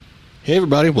Hey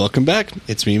everybody, welcome back.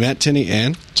 It's me, Matt Tinney,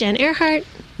 and Jen Earhart.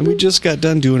 And we just got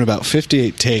done doing about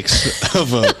 58 takes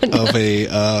of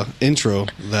a intro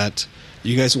that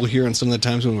you guys will hear on some of the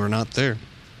times when we're not there.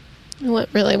 It went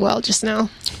really well just now.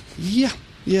 Yeah.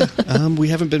 We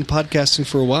haven't been podcasting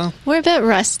for a while. We're a bit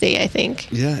rusty, I think.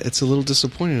 Yeah, it's a little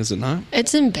disappointing, is it not?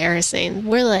 It's embarrassing.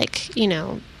 We're like,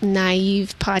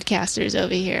 naive podcasters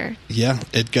over here. Yeah,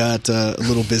 it got a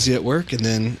little busy at work, and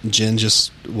then Jen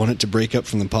just wanted to break up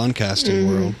from the podcasting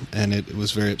world, and it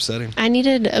was very upsetting. I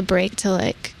needed a break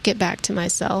to, get back to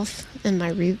myself and my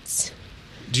roots.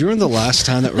 Do you remember the last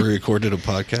time that we recorded a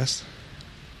podcast?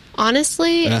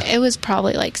 Honestly, It was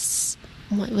probably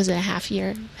what was it, half a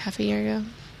year ago?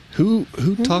 Who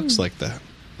talks like that?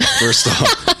 First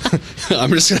off,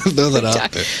 I'm just going to throw that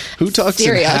out there. Who talks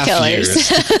serial in half killers. years?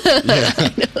 Yeah. I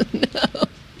don't know.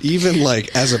 Even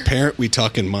as a parent, we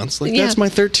talk in months. That's my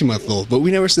 13-month-old, but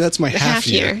we never say that's my half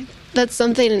year. That's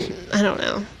something, I don't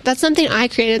know. That's something I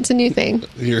created. It's a new thing.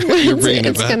 You're bringing it back.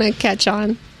 It's going to catch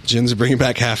on. Jen's bringing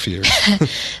back half year.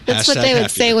 That's what they would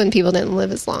say when people didn't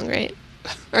live as long, right?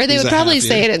 Or they would probably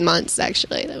say it in months,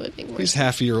 actually. That would be more. He's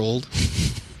half-year-old.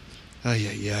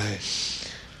 Yeah.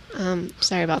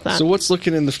 Sorry about that. So what's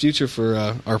looking in the future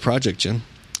for our project, Jen?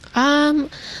 We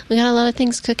got a lot of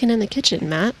things cooking in the kitchen,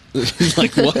 Matt.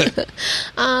 Like what?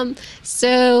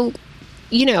 So,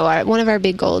 one of our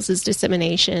big goals is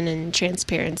dissemination and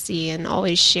transparency and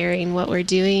always sharing what we're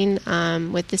doing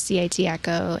with the CIT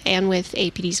ECHO and with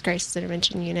APD's Crisis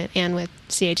Intervention Unit and with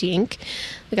CIT Inc.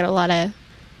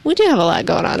 We do have a lot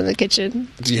going on in the kitchen.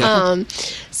 Yeah.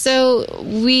 So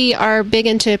we are big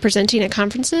into presenting at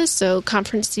conferences. So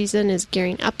conference season is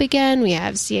gearing up again. We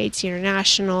have CIT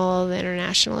International, the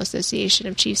International Association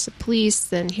of Chiefs of Police.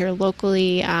 Then here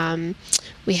locally,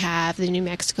 we have the New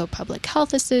Mexico Public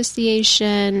Health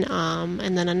Association.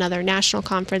 And then another national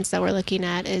conference that we're looking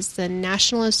at is the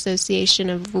National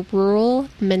Association of Rural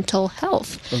Mental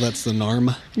Health. Oh, that's the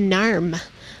NARM? NARM.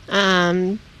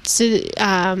 So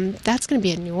that's going to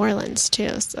be in New Orleans,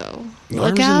 too. So NARM's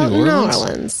look out in New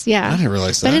Orleans. Yeah. I didn't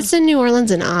realize that. But it's in New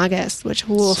Orleans in August, which,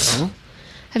 woof. So?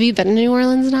 Have you been to New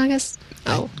Orleans in August?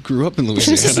 I grew up in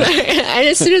Louisiana.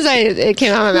 As soon as it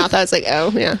came out of my mouth, I was like,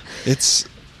 oh, yeah.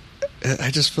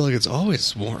 I just feel like it's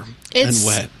always warm and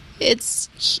wet. It's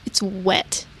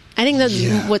wet. I think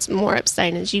that's what's more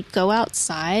upsetting is you go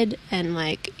outside and,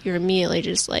 you're immediately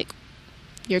just,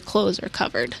 your clothes are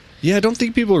covered. Yeah, I don't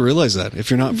think people realize that.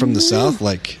 If you're not from the South,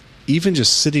 even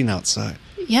just sitting outside.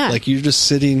 Yeah. You're just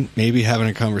sitting, maybe having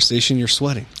a conversation, you're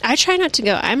sweating. I try not to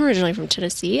go. I'm originally from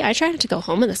Tennessee. I try not to go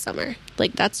home in the summer.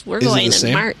 We're going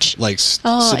in March.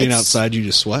 Sitting outside, you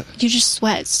just sweat? You just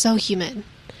sweat. It's so humid.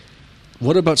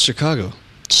 What about Chicago?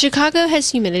 Chicago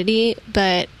has humidity,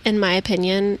 but in my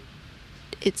opinion,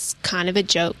 it's kind of a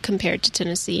joke compared to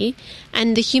Tennessee.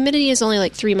 And the humidity is only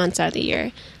 3 months out of the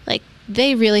year.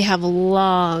 They really have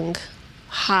long,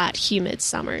 hot, humid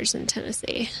summers in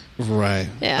Tennessee. Right.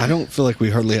 Yeah. I don't feel like we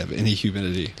hardly have any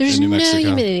humidity There's in New Mexico. no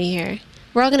humidity here.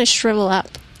 We're all going to shrivel up.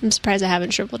 I'm surprised I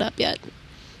haven't shriveled up yet.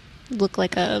 Look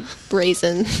like a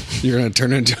raisin. You're going to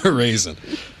turn into a raisin.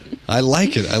 I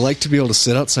like it. I like to be able to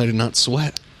sit outside and not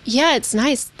sweat. Yeah, it's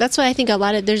nice. That's why I think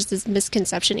there's this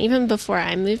misconception. Even before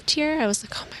I moved here, I was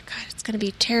like, oh my God, it's going to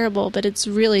be terrible. But it's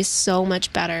really so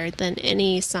much better than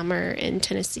any summer in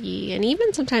Tennessee and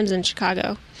even sometimes in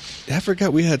Chicago. I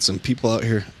forgot we had some people out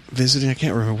here visiting. I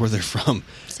can't remember where they're from.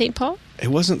 St. Paul? It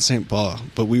wasn't St. Paul,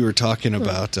 but we were talking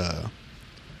about the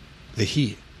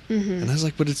heat. Mm-hmm. And I was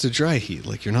like, but it's a dry heat.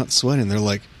 You're not sweating. They're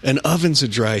like, an oven's a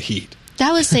dry heat.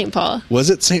 That was St. Paul.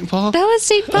 Was it St. Paul? That was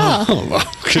St. Paul.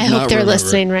 Oh, I hope they're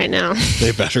listening right now.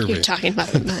 They better be. You're talking about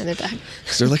them behind their back.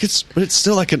 They're like, it's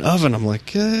still like an oven. I'm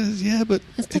like, yeah, but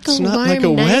it's not warm, like a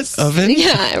nice wet oven.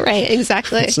 Yeah, right,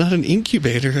 exactly. It's not an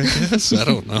incubator, I guess. I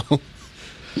don't know.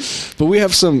 But we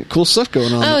have some cool stuff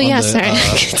going on. Oh, yeah, sorry. On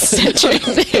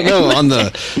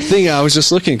the thing, I was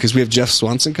just looking because we have Jeff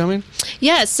Swanson coming.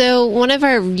 Yeah, so one of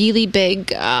our really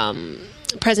big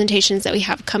presentations that we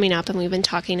have coming up and we've been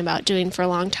talking about doing for a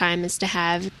long time is to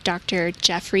have Dr.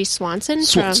 Jeffrey Swanson.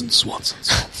 Swanson.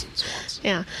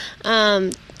 Yeah. I'll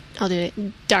do it.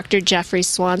 Dr. Jeffrey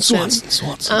Swanson.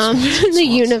 Swanson. The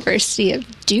University of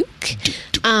Duke.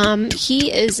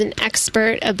 He is an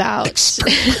expert about...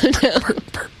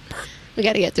 We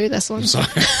got to get through this one. I'm sorry.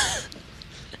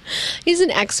 He's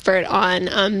an expert on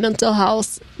mental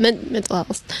health, the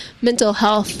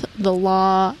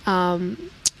law,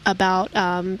 about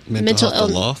mental health,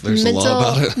 the law. There's a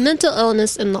law about it. Mental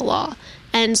illness in the law,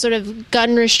 and sort of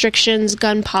gun restrictions,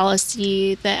 gun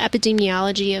policy, the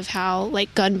epidemiology of how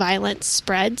like gun violence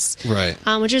spreads, right?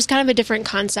 Which is kind of a different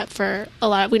concept for a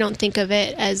lot. We don't think of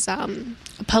it as a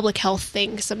public health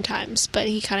thing sometimes, but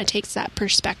he kind of takes that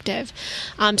perspective.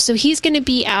 So he's going to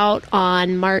be out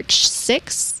on March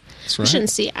 6th. That's right. I shouldn't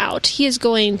say out. He is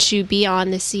going to be on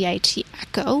the CIT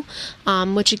Echo,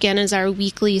 which again is our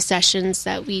weekly sessions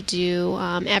that we do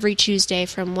every Tuesday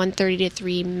from 1:30 to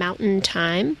 3 Mountain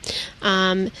Time.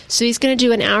 So he's going to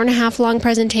do an hour and a half long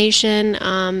presentation.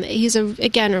 He's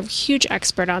again a huge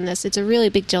expert on this. It's a really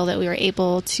big deal that we were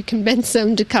able to convince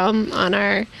him to come on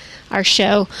our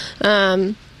show.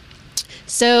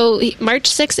 So March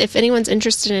 6th, if anyone's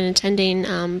interested in attending,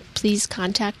 please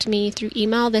contact me through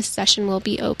email. This session will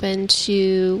be open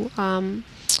to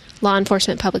law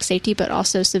enforcement, public safety, but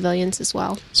also civilians as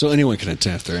well. So anyone can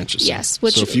attend if they're interested. Yes.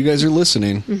 So if you guys are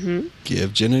listening,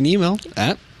 give Jen an email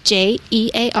at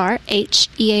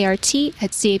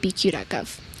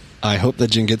JEARHEART@cabq.gov. I hope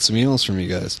that Jen gets some emails from you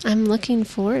guys. I'm looking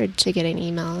forward to getting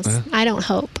emails. I don't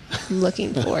hope. I'm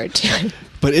looking forward to it.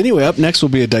 But anyway, up next will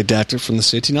be a didactic from the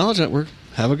CIT Knowledge Network.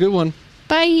 Have a good one.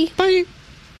 Bye. Bye.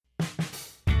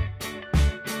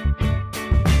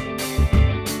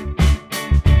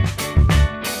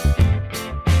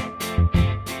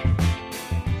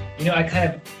 You know, I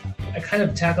kind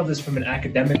of tackled this from an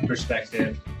academic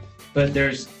perspective, but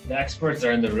there's the experts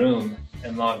are in the room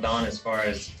and logged on as far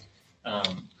as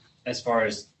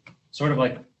sort of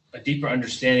like a deeper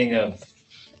understanding of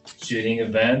shooting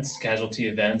events, casualty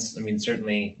events. I mean,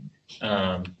 certainly,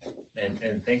 and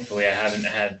thankfully, I haven't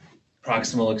had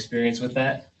proximal experience with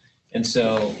that. And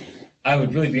so I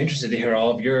would really be interested to hear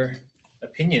all of your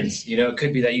opinions. You know, it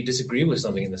could be that you disagree with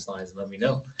something in the slides and let me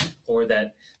know, or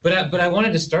that, but I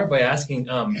wanted to start by asking,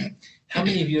 how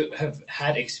many of you have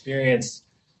had experience,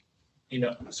 you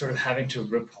know, sort of having to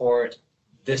report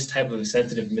this type of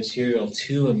sensitive material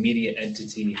to a media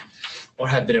entity, or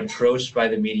have been approached by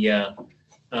the media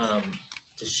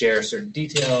to share certain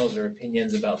details or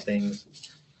opinions about things?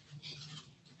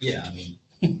 Yeah, I mean,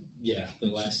 the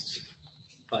last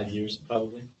 5 years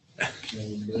probably.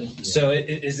 Yeah. So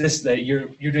is this that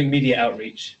you're doing media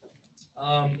outreach?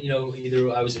 You know,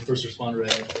 either I was a first responder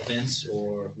at events,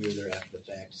 or we were there after the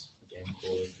fact. Again,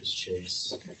 Chris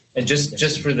Chase. And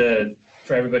just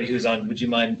for everybody who's on, would you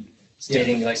mind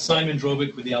stating like Simon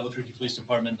Drobick with the Albuquerque Police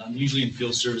Department. I'm usually in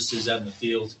field services out in the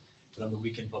field, but I'm the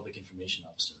weekend public information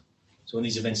officer. So when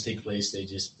these events take place, they're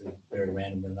very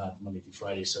random. They're not Monday through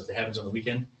Friday. So if it happens on the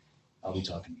weekend, I'll be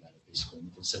talking about it basically. And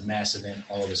if it's a mass event,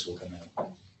 all of us will come out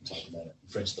and talk about it.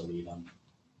 Fred's the lead on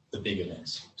the big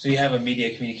events. So you have a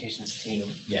media communications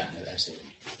team. Yeah, absolutely.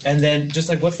 And then just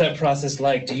like, what's that process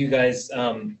like? Do you guys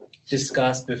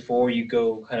discuss before you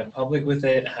go kind of public with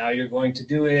it, how you're going to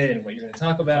do it and what you're going to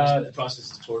talk about? The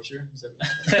process is torture. Is that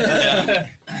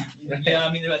Yeah,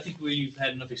 I mean, I think we've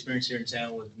had enough experience here in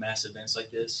town with mass events like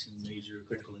this and major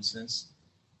critical incidents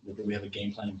that we have a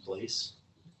game plan in place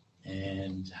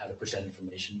and how to push that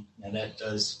information. And that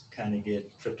does kind of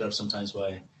get tripped up sometimes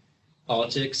by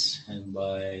politics and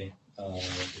by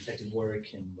detective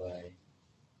work and by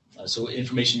so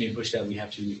information being pushed out, we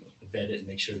have to vet it and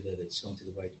make sure that it's going to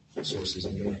the right sources.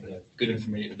 And good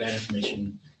information, bad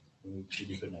information, we should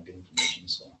be putting out good information.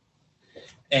 So.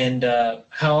 And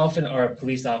how often are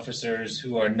police officers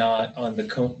who are not on the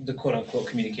quote-unquote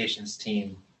communications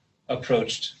team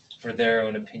approached for their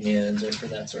own opinions or for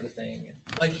that sort of thing?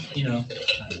 Like, you know,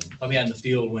 I'll be out in the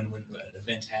field when an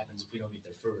event happens. If we don't get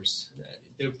there first,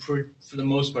 they're for the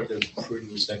most part, they're pretty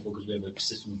respectful because we have a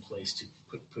system in place to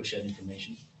push that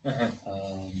information.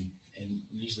 And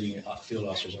usually field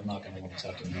officers are not going to want to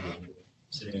talk to the media anyway.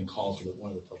 So they're going to call for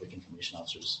one of the public information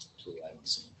officers to arrive on the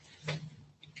scene.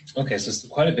 Okay, so it's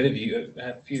quite a bit of you,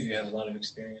 a few of you have a lot of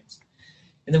experience.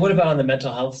 And then what about on the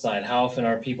mental health side? How often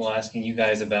are people asking you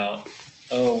guys about,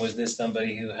 oh, was this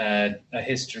somebody who had a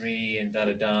history and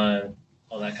da-da-da, and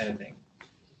all that kind of thing?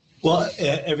 Well,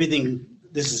 everything,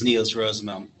 this is Niels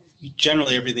Rosenbaum.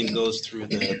 Generally, everything goes through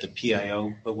the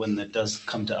PIO, but when it does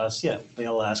come to us, yeah,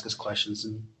 they'll ask us questions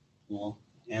and we'll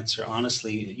answer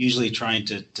honestly, usually trying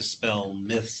to dispel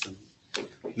myths and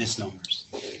misnomers.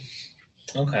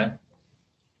 Okay.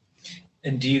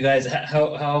 And do you guys,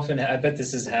 how often, I bet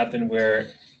this has happened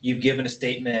where you've given a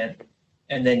statement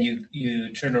and then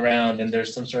you turn around and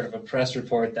there's some sort of a press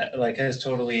report that like has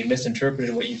totally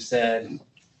misinterpreted what you've said,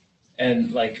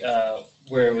 and like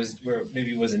where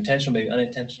maybe it was intentional, maybe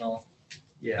unintentional.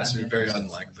 Yeah, that's very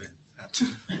unlikely.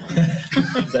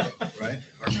 Right?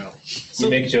 Or no? You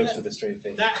make jokes with a straight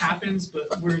face. That happens, but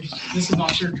this is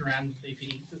Officer Duran with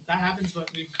APD. That happens,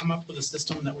 but we've come up with a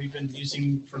system that we've been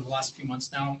using for the last few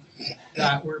months now,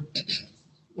 that we're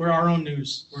our own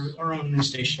news. We're our own news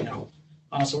station now.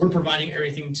 So we're providing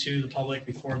everything to the public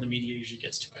before the media usually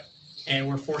gets to it. And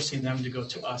we're forcing them to go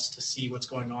to us to see what's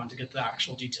going on, to get the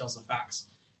actual details of facts.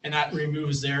 And that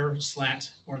removes their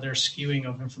slant or their skewing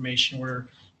of information where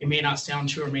it may not sound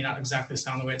true or may not exactly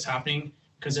sound the way it's happening,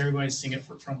 because everybody's seeing it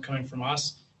from coming from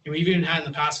us. And we've even had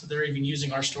in the past that they're even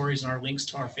using our stories and our links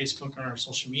to our Facebook and our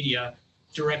social media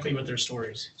directly with their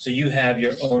stories. So you have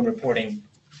your own reporting,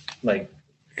 like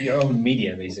your own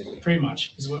media, basically. Pretty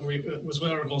much is what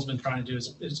our goal's been trying to do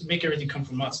is to make everything come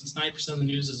from us. Since 90% of the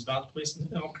news is about the police in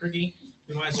Albuquerque,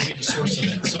 we might as well be the source of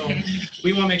it. So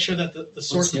we want to make sure that the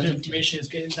source of information is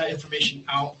getting that information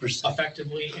out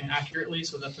effectively and accurately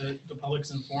so that the public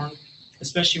is informed,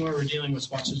 especially when we're dealing with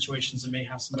SWAT situations and may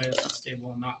have somebody that's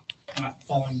unstable and not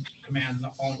following commands,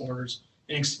 not following orders,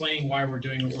 and explaining why we're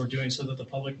doing what we're doing so that the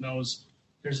public knows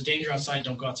there's a danger outside,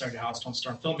 don't go outside your house, don't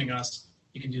start filming us,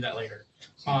 you can do that later.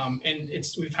 And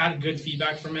we've had good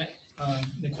feedback from it.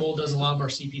 Nicole does a lot of our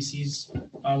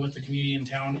CPCs with the community in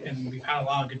town, and we've had a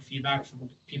lot of good feedback from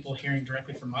people hearing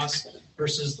directly from us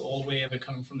versus the old way of it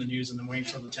coming from the news and then waiting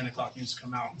for the 10 o'clock news to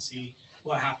come out and see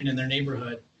what happened in their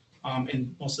neighborhood.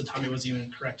 And most of the time it wasn't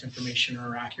even correct information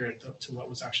or accurate to what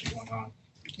was actually going on.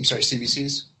 I'm sorry,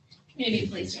 CBCs? Community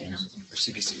Police right now. Or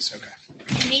CBCs, okay.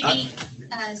 And maybe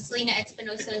Selena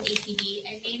Espinosa is APD,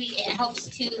 and maybe it helps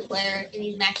too where in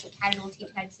these massive casualty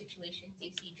type situations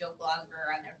you see Joe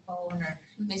Blogger on their phone or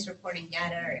misreporting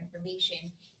data or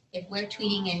information. If we're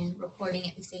tweeting and reporting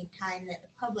at the same time that the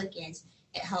public is,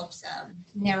 it helps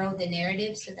narrow the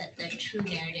narrative so that the true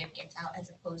narrative gets out as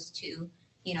opposed to,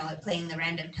 playing the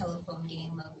random telephone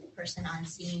game of the person on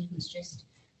scene who's just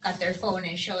got their phone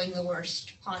and showing the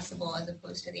worst possible as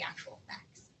opposed to the actual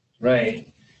facts.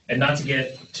 Right. And not to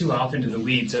get too off into the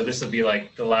weeds, so this will be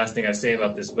like the last thing I say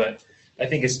about this, but I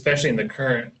think especially in the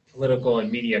current political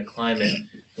and media climate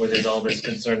where there's all this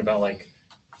concern about like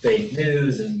fake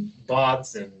news and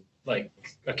bots and like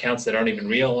accounts that aren't even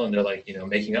real and they're like,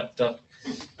 making up stuff,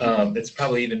 it's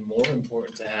probably even more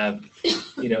important to have,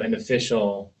 an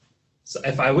official. So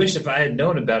if I had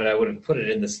known about it, I would have put it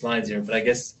in the slides here, but I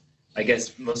guess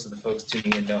most of the folks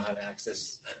tuning in know how to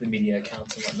access the media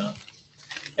accounts and whatnot.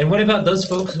 And what about those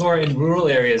folks who are in rural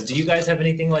areas? Do you guys have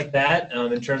anything like that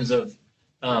in terms of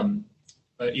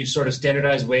you sort of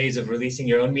standardized ways of releasing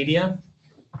your own media?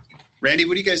 Randy,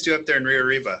 what do you guys do up there in Rio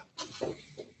Arriba?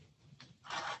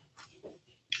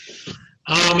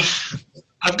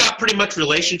 I've got pretty much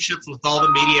relationships with all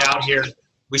the media out here.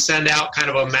 We send out kind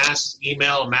of a mass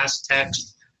email, a mass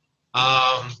text.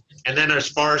 And then as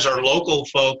far as our local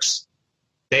folks,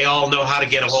 they all know how to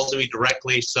get a hold of me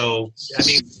directly. So,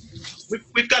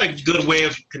 we've got a good way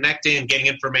of connecting and getting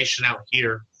information out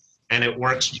here, and it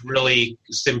works really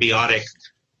symbiotic.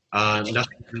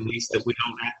 Nothing released that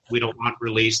we don't want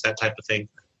released, that type of thing.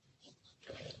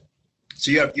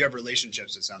 So you have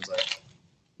relationships, it sounds like.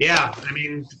 Yeah,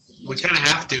 we kind of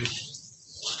have to.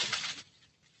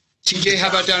 TJ, how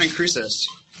about down in Cruces?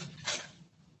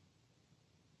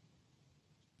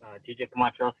 TJ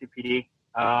Camacho, LCPD.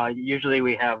 Usually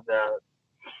we have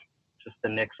just the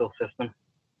Nixle system,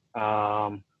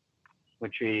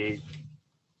 which we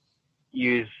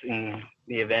use in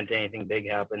the event anything big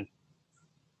happens,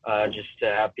 just to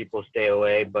have people stay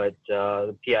away. But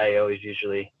the PIO is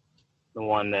usually the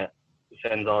one that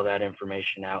sends all that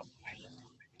information out.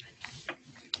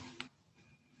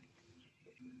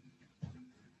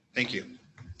 Thank you.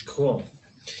 Cool.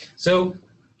 So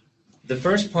the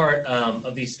first part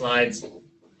of these slides,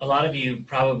 a lot of you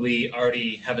probably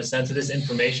already have a sense of this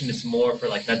information. It's more for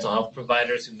like mental health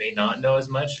providers who may not know as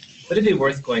much, but it'd be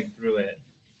worth going through it.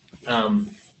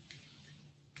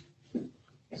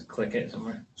 Just click it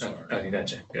somewhere. Oh, okay,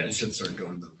 gotcha. Good. It should start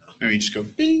going though now. Maybe just go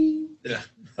bing. Yeah.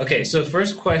 Okay, so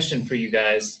first question for you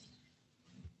guys.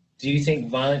 Do you think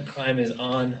violent crime is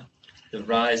on the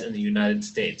rise in the United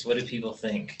States? What do people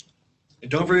think?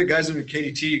 And don't forget, guys, under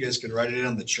KDT, you guys can write it in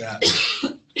on the chat.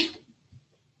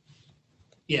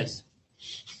 Yes.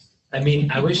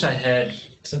 I wish I had.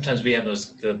 Sometimes we have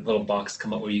the little box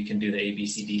come up where you can do the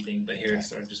ABCD thing, but here it's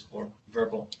sort of just more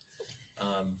verbal.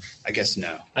 I guess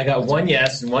no. I got one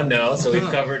yes and one no, so we've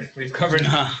covered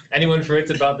anyone for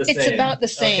it's about the same. It's about the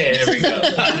same. Okay, there we go.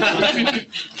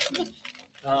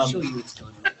 Show you what's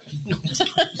going on.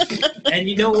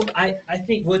 And I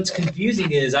think what's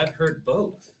confusing is I've heard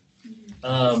both.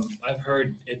 I've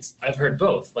heard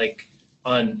both, like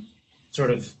on sort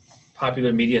of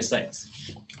popular media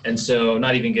sites. And so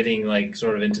not even getting like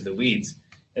sort of into the weeds.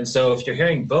 And so if you're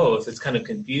hearing both, it's kind of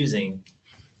confusing.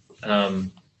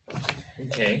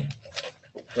 Okay,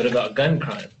 what about gun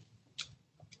crime?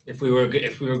 If we were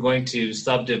going to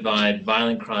subdivide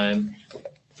violent crime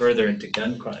further into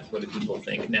gun crime, what do people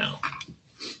think now?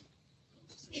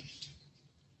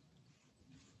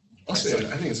 I'll say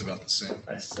I think it's about the same.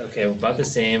 Okay, about the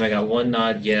same. I got one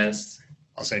nod, yes.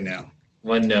 I'll say no.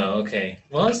 One no. Okay.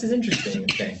 Well, this is interesting.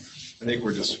 Okay. I think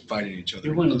we're just fighting each other.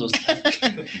 You're one of those.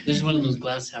 There's one of those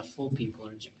glass half full people,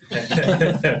 aren't you?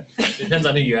 Depends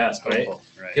on who you ask, right?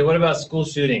 Right. Okay. What about school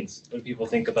shootings? What do people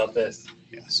think about this?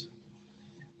 Yes.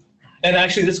 And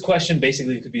actually, this question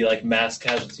basically could be like mass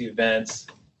casualty events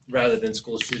rather than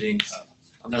school shootings.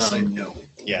 I'm gonna say no.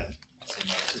 Yeah. I'll say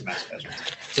no to mass casualty.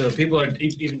 So people are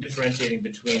even differentiating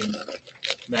between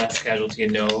mass casualty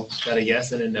and no. Got a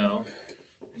yes and a no.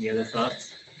 Any other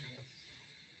thoughts?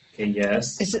 Okay,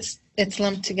 yes. It's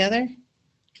lumped together?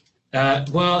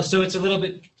 Well, so it's a little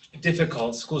bit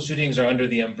difficult. School shootings are under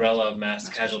the umbrella of mass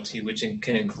casualty, which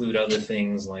can include other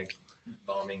things like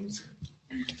bombings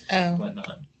and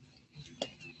whatnot.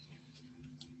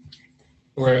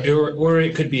 Or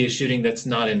it could be a shooting that's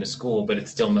not in a school, but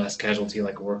it's still mass casualty,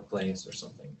 like a workplace or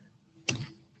something.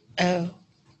 Oh.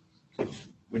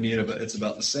 We need it's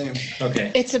about the same.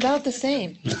 Okay. It's about the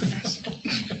same.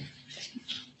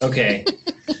 Okay.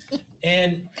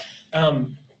 And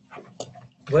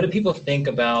what do people think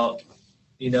about,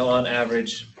 on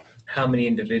average, how many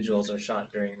individuals are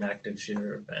shot during an active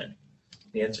shooter event?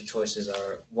 The answer choices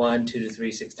are 1, 2 to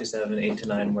 3, 6 to 7, 8 to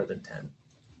 9, more than 10.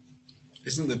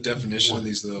 Isn't the definition of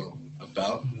these though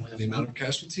about the amount of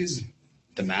casualties?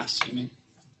 The mass, you mean?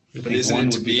 But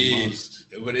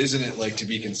isn't it like to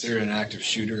be considered an active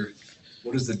shooter?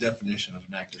 What is the definition of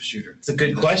an active shooter? It's a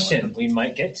good question. We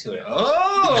might get to it.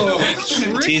 Oh,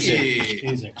 tricky.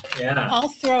 Teaser. Yeah. I'll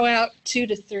throw out 2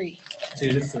 to 3.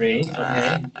 2 to 3.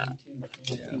 Okay.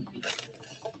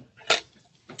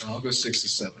 I'll go 6 to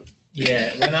 7.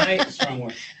 Yeah.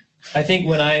 I think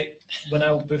when I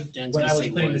was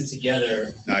putting this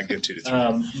together, I'd go 2 to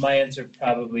 3. my answer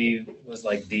probably was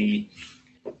like D.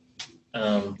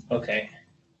 Okay.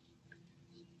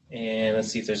 And let's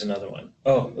see if there's another one.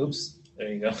 Oh, oops.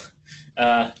 There you go.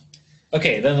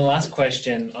 Okay, then the last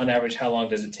question, on average, how long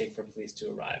does it take for police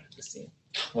to arrive at the scene?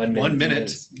 1 minute. 1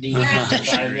 minute.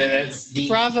 5 minutes.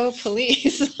 Bravo,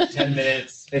 police. 10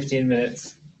 minutes. 15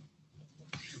 minutes.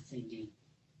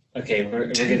 Okay,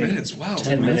 we're 10 getting minutes. Wow.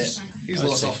 10 minutes. He's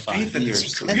lost all faith in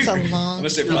his career. That's a I'm long. gonna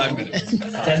say 5 minutes.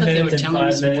 10 minutes and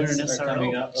 5 minutes are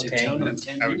coming up. Okay.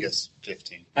 I would guess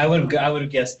 15. I would have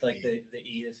guessed like the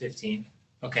E to 15.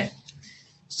 Okay.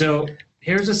 So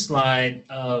here's a slide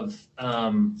of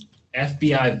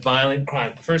FBI violent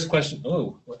crime. First question.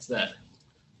 Oh, what's that?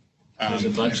 There's a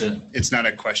bunch of. It's not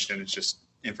a question. It's just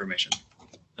information.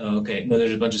 Oh, okay. No,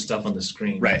 there's a bunch of stuff on the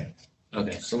screen. Right.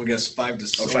 Okay. Someone guess 5 to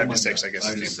 6. Oh, 5 to 6, I guess,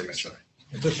 is the 6, information. sorry.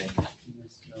 It's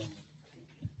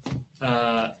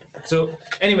okay. So,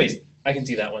 anyways, I can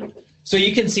see that one. So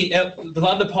you can see a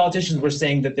lot of the politicians were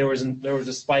saying that there was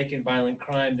a spike in violent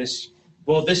crime. So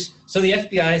the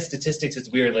FBI statistics is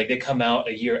weird. Like they come out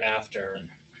a year after,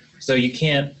 so you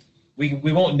can't.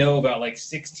 We won't know about like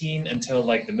 16 until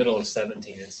like the middle of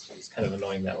 17. It's kind of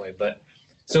annoying that way. But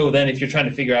so then if you're trying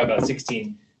to figure out about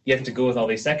 16, you have to go with all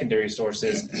these secondary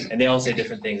sources, and they all say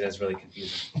different things. That's really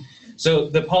confusing. So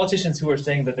the politicians who are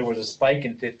saying that there was a spike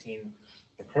in 15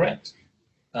 are correct,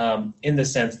 in the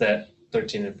sense that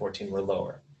 13 and 14 were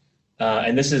lower.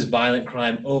 And this is violent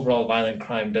crime. Overall violent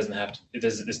crime doesn't have to,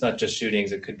 it's not just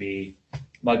shootings. It could be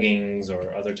muggings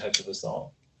or other types of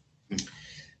assault.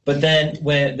 But then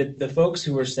when the folks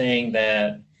who were saying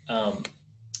that,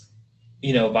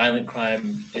 violent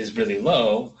crime is really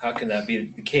low, how can that be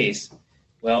the case?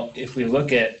 Well, if we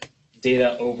look at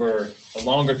data over a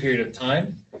longer period of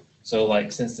time, so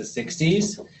like since the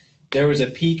 60s, there was a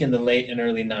peak in the late and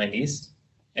early 90s.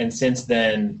 And since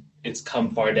then, it's come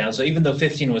far down. So even though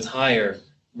 15 was higher,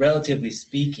 relatively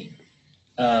speaking,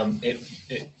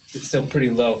 it's still pretty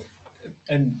low.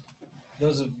 And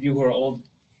those of you who are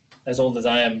as old as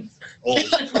I am, old.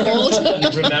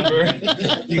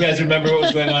 You guys remember what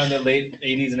was going on in the late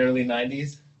 80s and early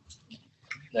 90s?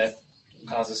 That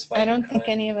caused a spike. I don't think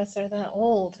any of us are that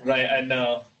old. Right, I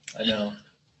know.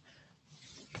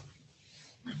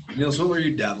 Niels, what were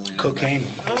you dabbling in? Cocaine.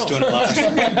 Oh. Doing a lot.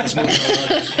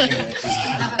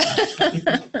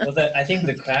 I think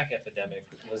the crack epidemic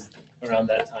was around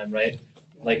that time, right?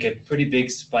 Like a pretty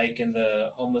big spike in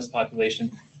the homeless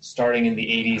population starting in the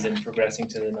 80s and progressing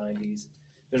to the 90s.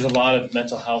 There's a lot of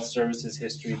mental health services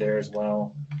history there as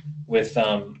well with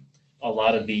a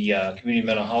lot of the community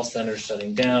mental health centers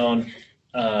shutting down,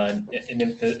 an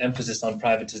emphasis on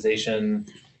privatization,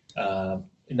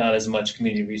 not as much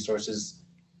community resources,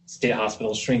 state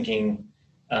hospitals shrinking,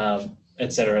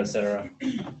 et cetera, et cetera.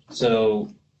 So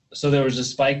there was a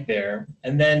spike there.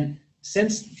 And then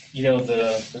since,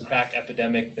 the crack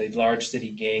epidemic, the large city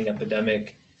gang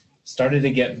epidemic started to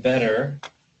get better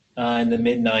in the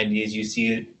mid-90s, you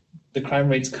see the crime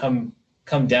rates come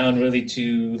down really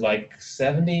to like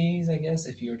 70s, I guess,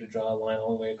 if you were to draw a line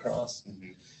all the way across.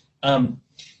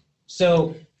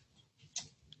 So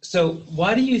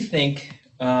why do you think,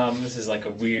 this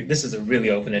is a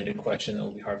really open-ended question that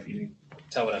will be hard for you to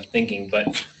tell what I'm thinking,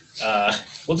 but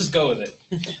we'll just go with it.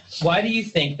 Why do you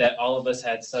think that all of us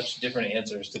had such different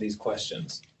answers to these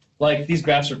questions? Like, these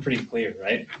graphs are pretty clear,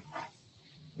 right?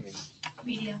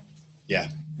 Media. Yeah.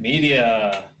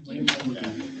 Media.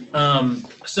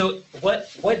 So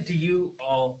what do you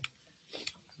all,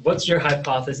 what's your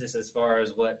hypothesis as far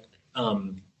as what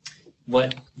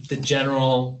the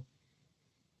general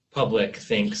public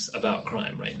thinks about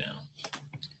crime right now?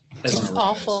 It's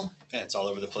awful. Yeah, it's all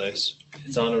over the place.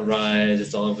 It's on a rise.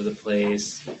 It's all over the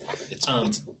place. It's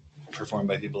performed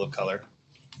by people of color.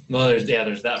 Well, there's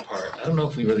that part. I don't know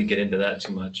if we really get into that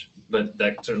too much, but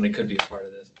that certainly could be a part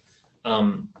of this.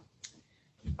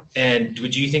 And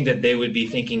would you think that they would be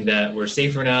thinking that we're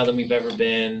safer now than we've ever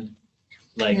been,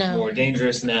 like No. more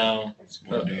dangerous now?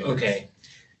 Okay,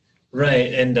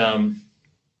 right. And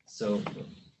so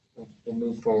we'll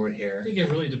move forward I here. think it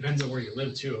really depends on where you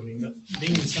live too. I mean,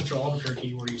 being in central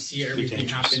Albuquerque where you see everything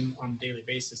happen on a daily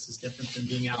basis is different than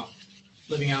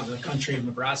living out in the country of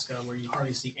Nebraska where you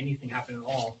hardly see anything happen at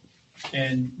all.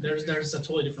 And there's a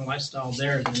totally different lifestyle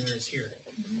there than there is here.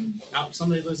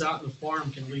 Somebody who lives out in the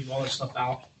farm can leave all their stuff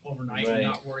out overnight and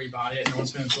not worry about it. No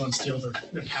one's going to go and steal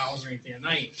their cows or anything at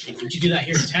night. But you do that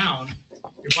here in town,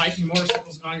 your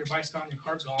motorcycle's gone, your bike's gone, your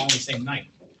car's gone all the same night.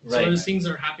 So Right. those things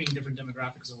are happening in different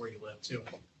demographics of where you live too.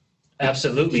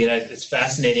 Absolutely, and it's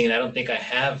fascinating, and I don't think I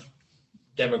have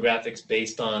demographics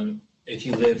based on if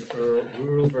you live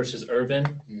rural versus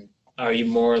urban. Are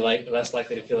you less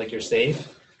likely to feel like you're safe?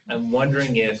 I'm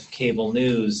wondering if cable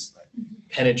news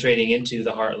penetrating into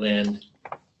the heartland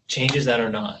changes that or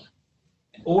not.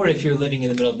 Or if you're living in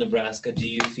the middle of Nebraska, do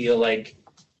you feel like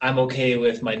I'm okay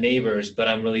with my neighbors, but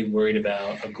I'm really worried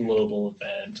about a global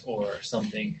event or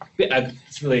something?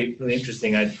 It's really, really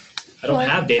interesting. I don't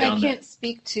have data on I that. can't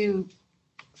speak to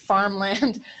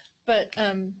farmland, but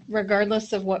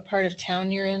regardless of what part of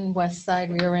town you're in, West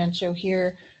Side, Rio Rancho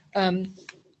here,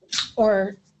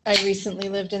 or I recently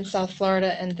lived in South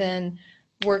Florida and then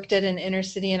worked at an inner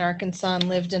city in Arkansas and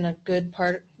lived in a good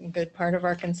part of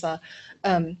Arkansas.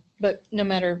 But no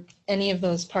matter any of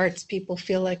those parts, people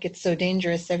feel like it's so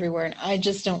dangerous everywhere, and I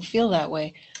just don't feel that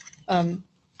way.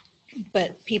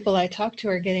 But people I talk to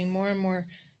are getting more and more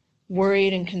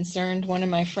worried and concerned. One of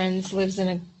my friends lives in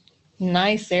a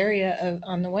nice area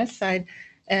on the west side,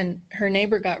 and her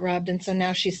neighbor got robbed, and so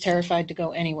now she's terrified to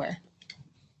go anywhere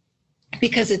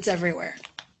because it's everywhere.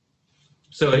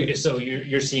 So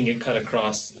you're seeing it cut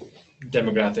across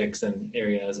demographics and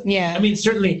areas. Yeah. I mean,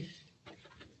 certainly.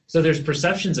 So there's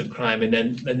perceptions of crime, and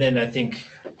then I think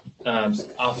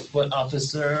what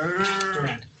Officer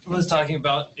was talking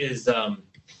about is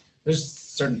there's a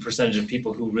certain percentage of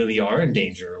people who really are in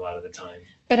danger a lot of the time.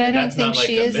 But I don't That's think not like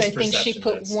she a is. I think she misperception,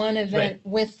 put that's- one event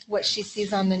with what she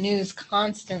sees on the news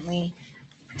constantly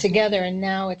together, and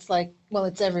now it's like, well,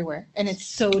 it's everywhere, and it's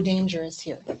so dangerous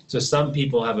here. So some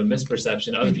people have a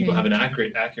misperception, other people Mhm. have an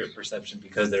accurate perception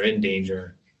because they're in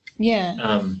danger.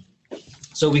 Yeah.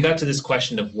 So we got to this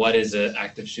question of what is an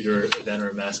active shooter event or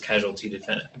a mass casualty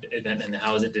event, and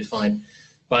how is it defined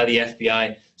by the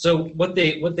FBI? So what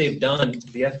they've done,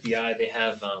 the FBI, they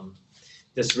have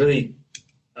this really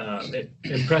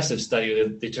impressive study.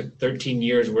 They took 13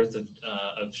 years worth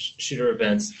of shooter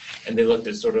events, and they looked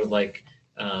at sort of like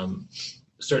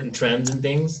certain trends and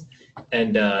things.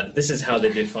 And this is how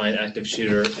they define active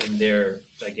shooter in their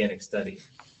gigantic study.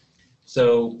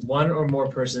 So one or more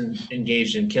persons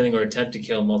engaged in killing or attempt to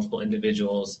kill multiple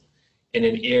individuals in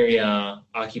an area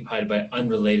occupied by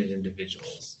unrelated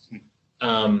individuals.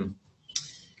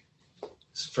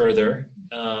 Further,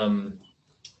 and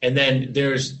then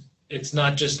it's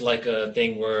not just like a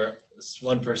thing where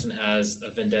one person has a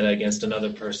vendetta against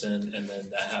another person and then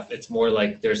that happens. It's more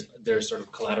like there's sort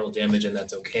of collateral damage and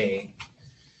that's okay.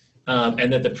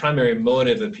 And that the primary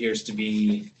motive appears to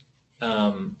be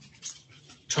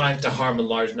trying to harm a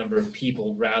large number of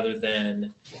people rather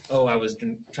than, I was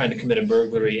trying to commit a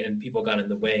burglary and people got in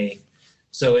the way.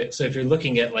 So if you're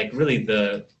looking at like really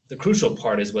the crucial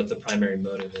part is what the primary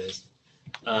motive is.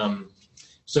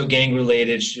 So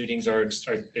gang-related shootings are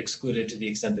excluded to the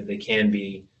extent that they can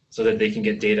be, so that they can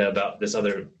get data about this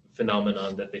other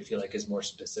phenomenon that they feel like is more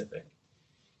specific.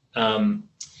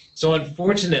 So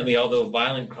unfortunately, although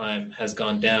violent crime has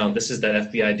gone down, this is that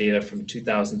FBI data from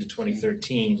 2000 to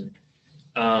 2013.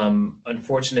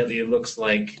 Unfortunately, it looks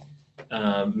like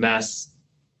mass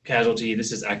casualty,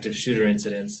 this is active shooter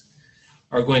incidents,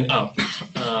 are going up.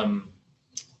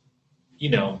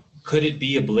 Could it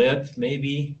be a blip?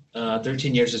 Maybe.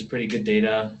 13 years is pretty good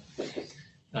data.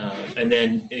 And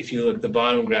then if you look, the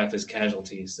bottom graph is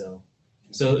casualties.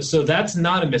 So that's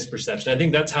not a misperception. I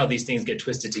think that's how these things get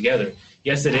twisted together.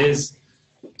 Yes, it is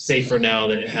safer now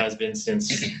than it has been since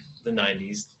the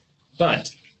 90s.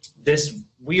 But this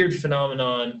weird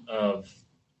phenomenon of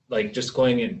like just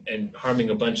going and harming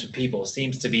a bunch of people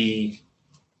seems to be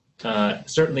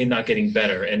certainly not getting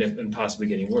better and possibly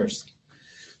getting worse.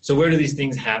 So where do these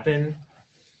things happen?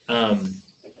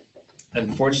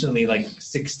 Unfortunately, like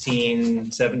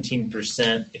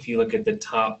 17%, if you look at the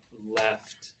top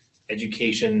left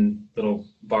education, little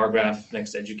bar graph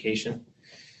next to education,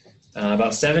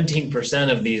 about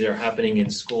 17% of these are happening in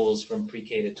schools from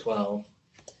pre-K to 12.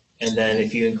 And then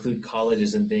if you include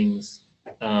colleges and things,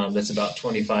 that's about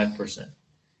 25%.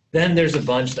 Then there's a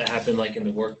bunch that happen like in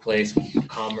the workplace,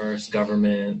 commerce,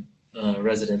 government,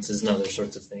 residences, and other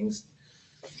sorts of things.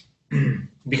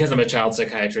 Because I'm a child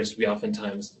psychiatrist, we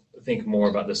oftentimes think more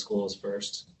about the schools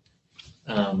first.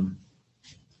 I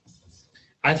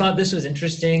thought this was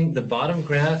interesting. The bottom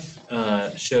graph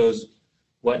shows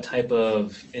what type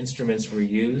of instruments were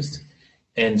used,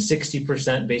 and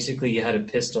 60% basically you had a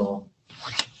pistol,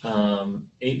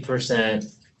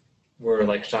 8% were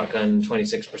like shotgun,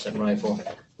 26% rifle.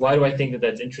 Why do I think that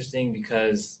that's interesting?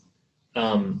 Because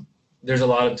there's a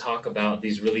lot of talk about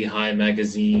these really high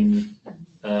magazine,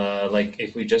 like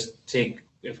if we just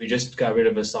got rid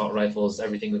of assault rifles,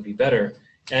 everything would be better.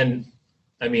 And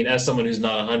I mean, as someone who's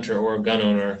not a hunter or a gun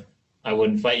owner, I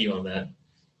wouldn't fight you on that.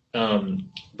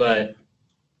 But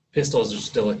pistols are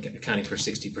still accounting for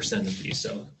 60% of these,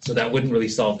 so that wouldn't really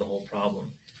solve the whole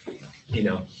problem.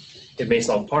 It may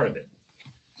solve part of it.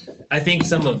 I think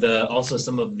some of the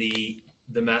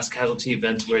mass casualty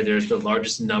events where there's the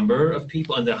largest number of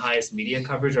people and the highest media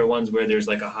coverage are ones where there's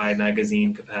like a high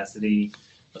magazine capacity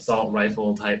assault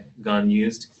rifle type gun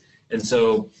used. And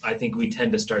so I think we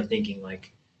tend to start thinking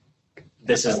like,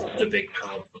 this is the big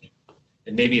problem.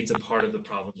 And maybe it's a part of the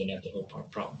problem, but not the whole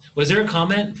problem. Was there a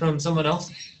comment from someone else?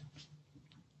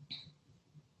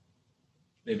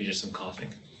 Maybe just some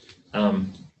coughing.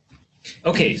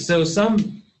 Okay, so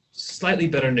some slightly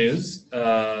better news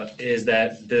is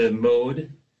that the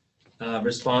mode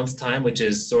response time, which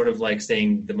is sort of like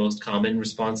saying the most common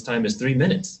response time, is 3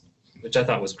 minutes, which I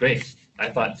thought was great. I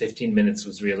thought 15 minutes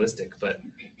was realistic, but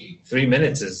 3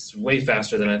 minutes is way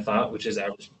faster than I thought, which is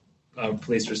average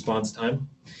police response time.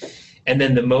 And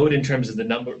then the mode in terms of the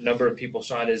number of people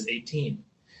shot is 18.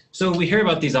 So we hear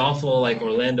about these awful like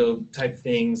Orlando type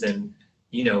things, and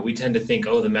we tend to think,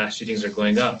 oh, the mass shootings are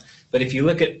going up. But if you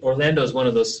look at Orlando as one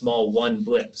of those small one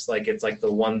blips, like it's like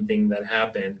the one thing that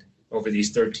happened over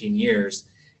these 13 years,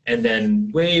 and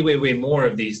then way, way, way more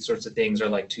of these sorts of things are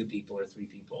like 2 people or 3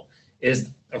 people.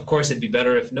 Of course, it'd be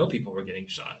better if no people were getting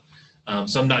shot.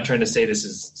 So I'm not trying to say this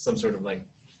is some sort of like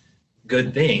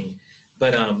good thing,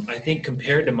 but I think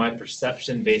compared to my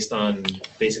perception based on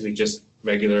basically just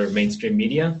regular mainstream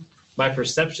media, my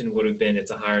perception would have been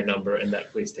it's a higher number and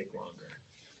that police take longer.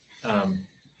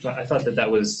 So I thought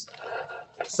that was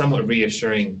somewhat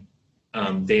reassuring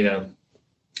data.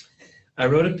 I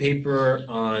wrote a paper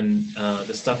on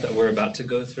the stuff that we're about to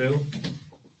go through.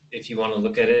 If you want to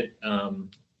look at it,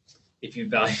 if you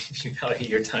value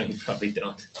your time, you probably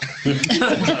don't.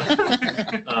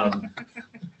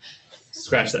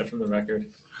 Scratch that from the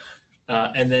record.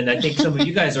 And then I think some of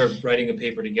you guys are writing a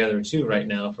paper together too right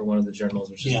now for one of the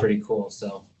journals, which is pretty cool.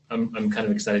 So I'm kind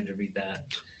of excited to read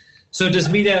that. So does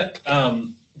media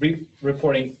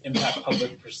reporting impact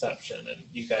public perception? And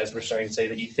you guys were starting to say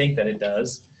that you think that it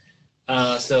does.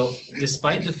 So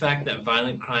despite the fact that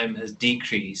violent crime has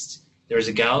decreased, there was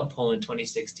a Gallup poll in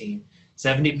 2016,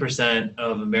 70%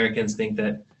 of Americans think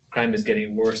that crime is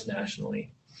getting worse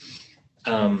nationally.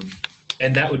 And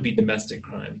that would be domestic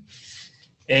crime.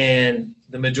 And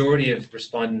the majority of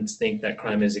respondents think that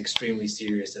crime is extremely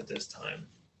serious at this time.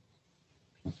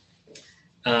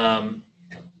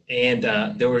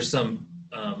 There were some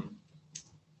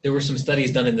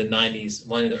studies done in the 90s,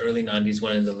 one in the early 90s,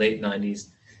 one in the late 90s,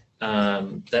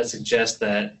 that suggest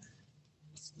that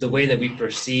the way that we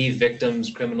perceive victims,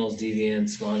 criminals,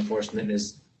 deviants, law enforcement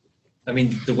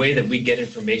the way that we get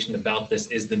information about this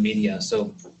is the media.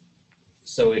 So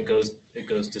so it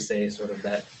goes to say sort of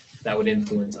that would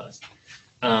influence us.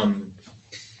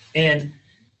 And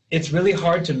it's really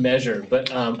hard to measure,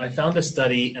 but I found a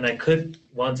study, and I could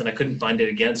once, and I couldn't find it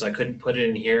again, so I couldn't put it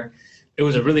in here. It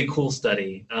was a really cool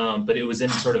study, but it was in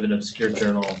sort of an obscure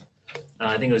journal.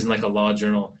 I think it was in like a law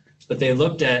journal. But they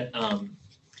looked at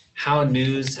how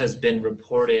news has been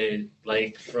reported,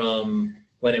 like from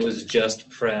when it was just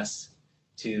press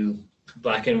to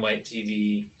black and white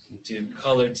TV to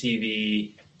color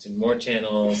TV to more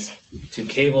channels to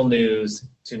cable news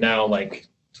to now like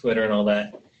Twitter and all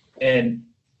that. And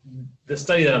the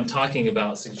study that I'm talking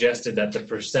about suggested that the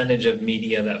percentage of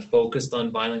media that focused on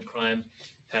violent crime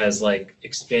has like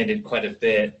expanded quite a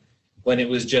bit. When it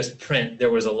was just print, there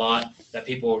was a lot that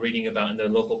people were reading about in their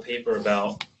local paper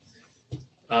about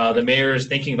the mayor is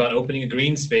thinking about opening a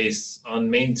green space on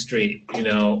Main Street,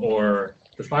 or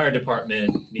the fire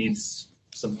department needs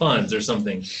some funds or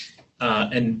something.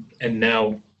 And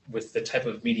now with the type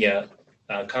of media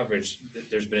coverage,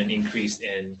 there's been an increase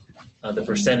in the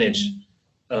percentage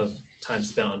of time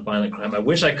spent on violent crime. I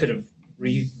wish I could have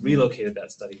relocated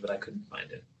that study, but I couldn't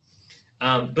find it.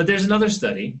 But there's another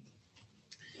study,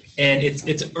 and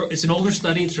it's an older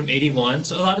study. It's from '81.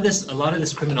 So a lot of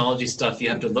this criminology stuff, you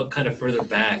have to look kind of further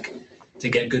back to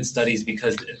get good studies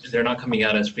because they're not coming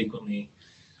out as frequently.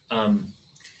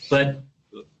 But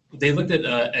they looked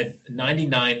at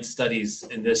 99 studies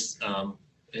in this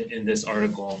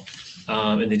article,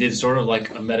 and they did sort of like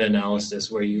a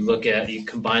meta-analysis where you look at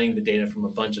combining the data from a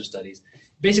bunch of studies.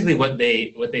 Basically, what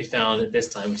they found at this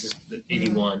time, which is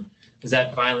 81, is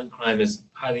that violent crime is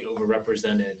highly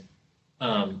overrepresented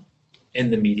in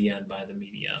the media and by the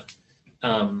media.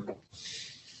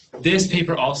 This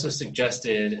paper also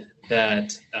suggested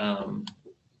that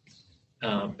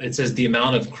it says the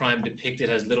amount of crime depicted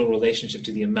has little relationship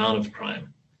to the amount of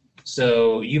crime.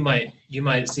 So you might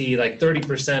see like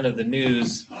 30% of the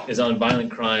news is on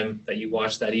violent crime that you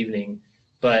watch that evening,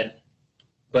 but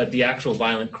the actual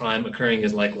violent crime occurring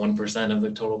is like 1% of the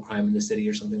total crime in the city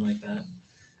or something like that.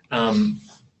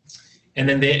 And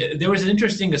then there was an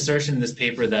interesting assertion in this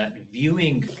paper that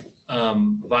viewing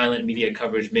violent media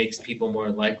coverage makes people more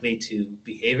likely to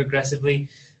behave aggressively.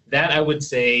 That I would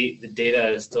say the data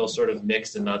is still sort of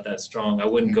mixed and not that strong. I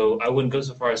wouldn't go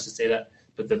so far as to say that,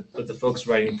 but the folks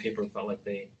writing the paper felt like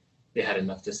they had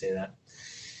enough to say that.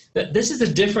 This is a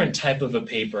different type of a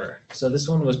paper. So this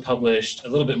one was published a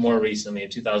little bit more recently in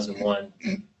 2001,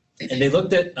 and they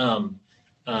looked at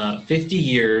 50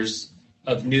 years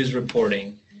of news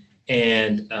reporting,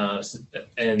 and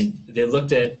they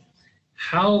looked at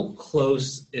how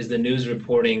close is the news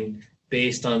reporting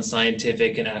based on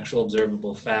scientific and actual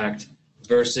observable fact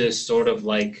versus sort of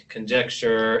like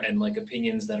conjecture and like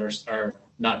opinions that are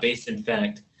not based in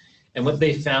fact. And what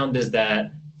they found is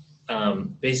that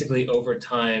basically over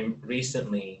time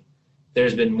recently,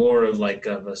 there's been more of like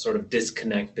a sort of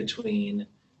disconnect between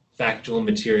factual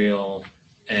material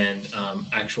and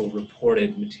actual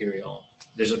reported material.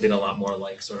 There's been a lot more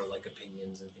like sort of like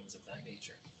opinions and things of that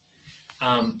nature.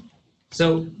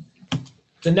 So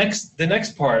the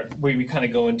next part where we kind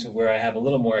of go into where I have a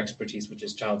little more expertise, which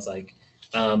is child psych.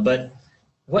 But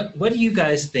what do you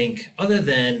guys think, other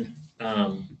than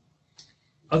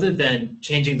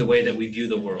changing the way that we view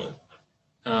the world?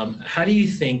 How do you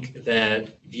think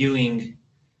that viewing,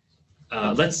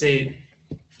 let's say,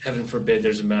 heaven forbid,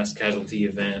 there's a mass casualty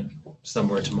event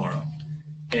somewhere tomorrow,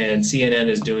 and CNN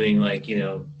is doing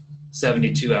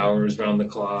 72 hours round the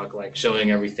clock, like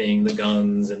showing everything, the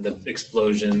guns and the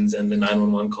explosions and the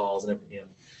 911 calls and everything.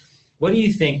 What do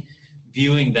you think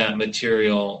viewing that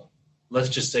material, let's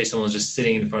just say someone's just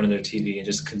sitting in front of their TV and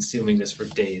just consuming this for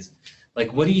days,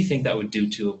 like what do you think that would do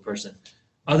to a person?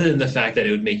 Other than the fact that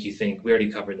it would make you think, we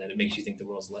already covered that, it makes you think the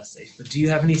world's less safe. But do you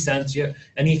have any sense, do you have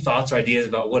any thoughts or ideas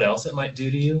about what else it might do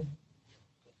to you?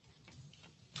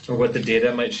 Or what the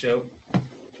data might show?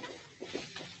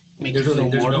 There's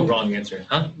no wrong answer.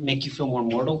 Huh? Make you feel more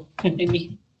mortal,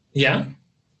 maybe? Yeah.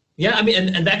 Yeah, I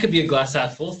mean, and that could be a glass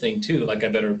half full thing too. Like I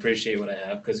better appreciate what I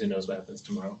have because who knows what happens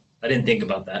tomorrow. I didn't think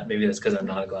about that. Maybe that's because I'm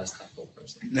not a glass half full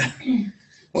person.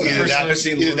 Well, either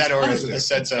that or a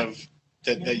sense of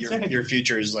that your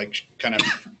future is like kind of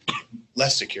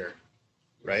less secure,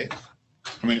 right?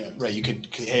 I mean, right, you could,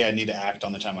 hey, I need to act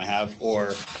on the time I have,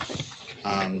 or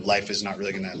life is not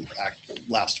really going to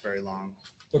last very long.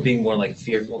 Or being more like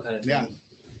fearful kind of thing.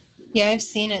 Yeah, I've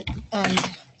seen it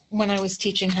when I was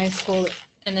teaching high school,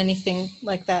 and anything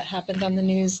like that happened on the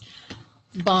news,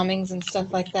 bombings and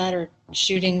stuff like that, or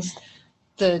shootings,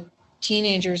 the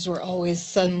teenagers were always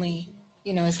suddenly,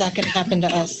 is that going to happen to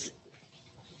us?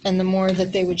 And the more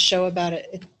that they would show about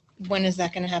it, when is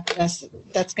that going to happen?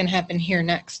 That's going to happen here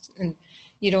next. And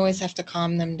you'd always have to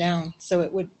calm them down.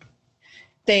 So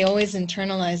they always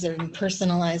internalize it and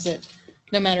personalize it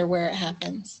no matter where it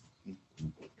happens.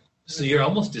 So you're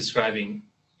almost describing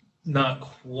not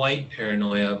quite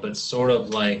paranoia, but sort of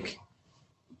like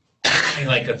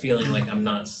a feeling like I'm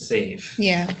not safe.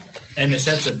 Yeah. And the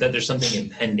sense that there's something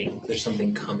impending, there's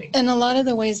something coming. And a lot of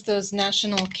the ways those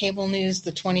national cable news,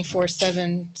 the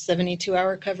 24/7,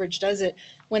 72-hour coverage does it,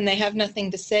 when they have nothing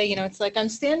to say, it's like, I'm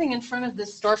standing in front of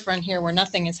this storefront here where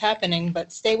nothing is happening,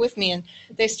 but stay with me. And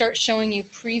they start showing you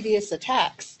previous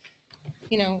attacks,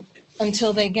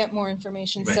 until they get more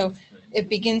information. Right. So it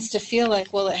begins to feel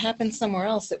like, well, it happened somewhere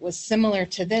else. It was similar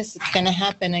to this. It's going to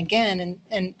happen again.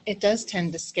 And it does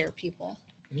tend to scare people.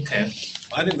 Okay.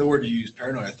 I think the word you use,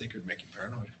 paranoid, I think would make you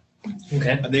paranoid.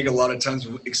 Okay. I think a lot of times,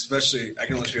 especially, I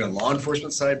can only speak on law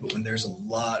enforcement side, but when there's a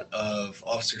lot of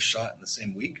officers shot in the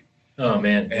same week. Oh,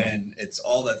 man. And it's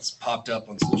all that's popped up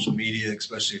on social media,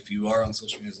 especially if you are on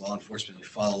social media as law enforcement, you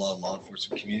follow a lot of law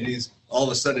enforcement communities. All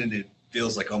of a sudden, it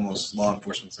feels like almost law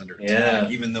enforcement's under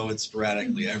attack, even though it's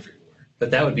sporadically everywhere.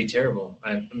 But that would be terrible.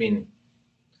 I mean,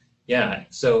 yeah.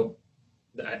 So,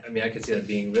 I could see that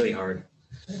being really hard.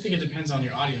 I think it depends on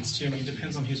your audience too. It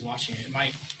depends on who's watching it. It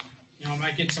might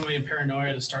get somebody in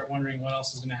paranoia to start wondering what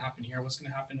else is going to happen here, what's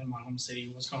going to happen in my home city,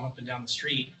 what's going up and down the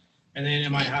street, and then it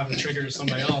might have a trigger to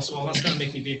somebody else. Well, that's going to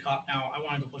make me be a cop now. I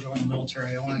want to go join the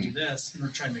military. I want to do this, and we're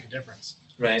trying to make a difference.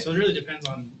 Right. So it really depends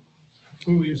on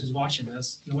who is watching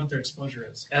this and what their exposure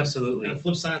is. Absolutely. And the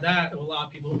flip side of that, a lot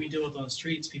of people we deal with on the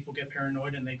streets, people get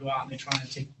paranoid and they go out and they try to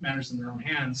take matters in their own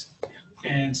hands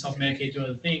and self-medicate, do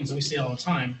other things. And we see it all the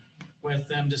time with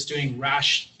them just doing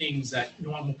rash things that a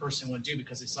normal person would do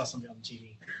because they saw something on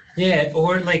TV. Yeah,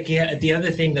 or the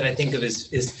other thing that I think of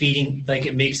is feeding,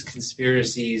 it makes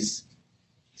conspiracies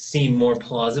seem more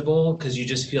plausible because you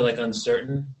just feel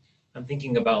uncertain. I'm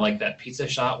thinking about that pizza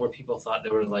shop where people thought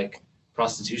there were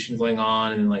prostitution going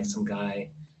on, and some guy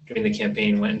during the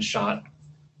campaign went and shot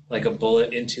a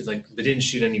bullet into but didn't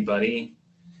shoot anybody.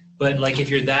 But if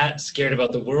you're that scared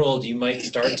about the world, you might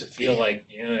start to feel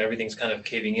everything's kind of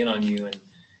caving in on you, and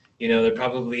there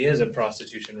probably is a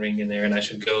prostitution ring in there, and I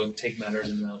should go take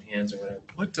matters in my own hands or whatever.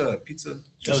 What pizza?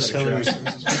 That was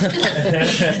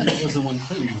the one.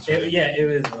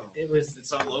 It was.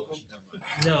 It's not local.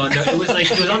 No. It was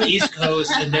it was on the East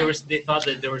Coast, and they thought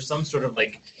that there was some sort of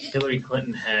Hillary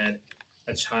Clinton had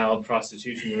a child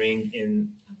prostitution ring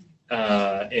in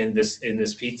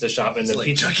this pizza shop, and the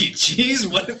pizza Chuck E. Cheese.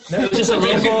 What? No, it was just a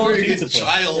local pizza place.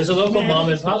 Child. There's a local mom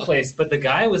and pop place, but the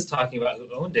guy was talking about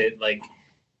who owned it.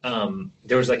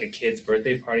 There was a kid's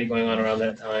birthday party going on around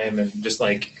that time, and just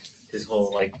his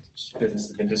whole business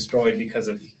has been destroyed because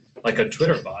of a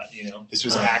Twitter bot. This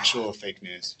was actual fake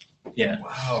news. Yeah.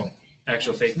 Wow.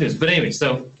 Actual fake news. But anyway,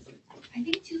 so. I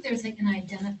think too, there's an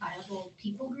identifiable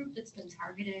people group that's been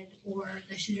targeted, or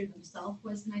the shooter himself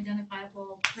was an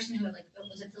identifiable person who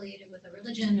was affiliated with a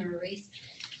religion or a race.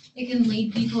 It can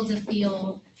lead people to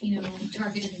feel,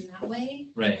 targeted in that way.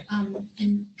 Right.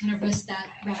 And kind of risk that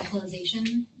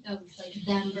radicalization of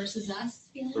them versus us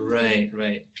feeling.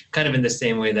 Right. Kind of in the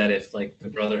same way that if the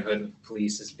Brotherhood of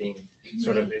Police is being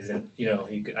sort of isn't,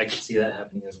 I could see that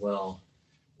happening as well.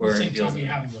 At the same time, you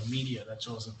have the media that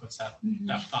shows and puts that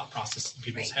thought process in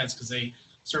people's heads because they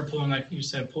start pulling, like you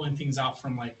said, pulling things out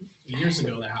from years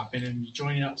ago that happened and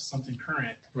joining up to something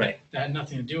current that had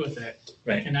nothing to do with it.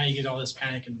 Right. And now you get all this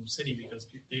panic in the city because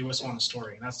they just want a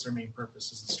story, and that's their main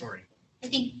purpose is the story. I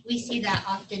think we see that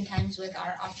oftentimes with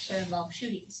our officer-involved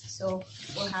shootings. So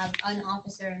we'll have an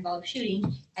officer-involved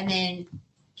shooting, and then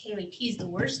KOAT is the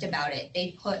worst about it.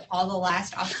 They put all the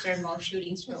last officer-involved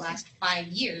shootings for the last 5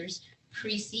 years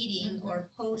preceding or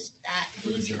post that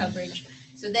news coverage.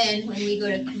 So then when we go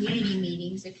to community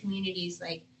meetings, the community's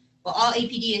well, all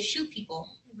APD is shoot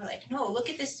people. And we're no, look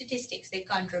at the statistics. They've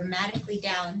gone dramatically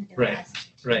down in the last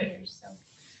 2 years. So.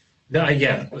 No,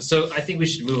 yeah. So I think we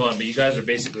should move on, but you guys are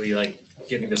basically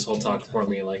giving this whole talk for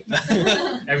me.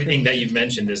 Everything that you've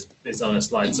mentioned is on a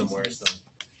slide somewhere.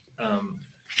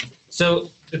 So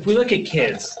if we look at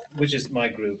kids, which is my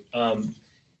group,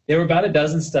 there were about a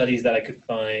dozen studies that I could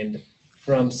find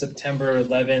from September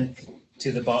 11th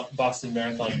to the Boston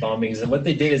Marathon bombings. And what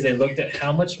they did is they looked at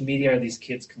how much media are these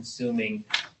kids consuming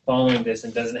following this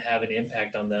and doesn't have an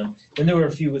impact on them. Then there were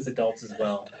a few with adults as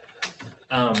well.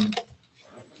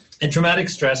 And traumatic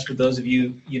stress, for those of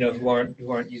you, who aren't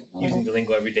using the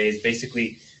lingo every day, is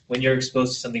basically when you're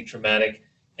exposed to something traumatic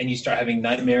and you start having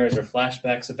nightmares or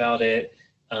flashbacks about it.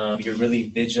 You're really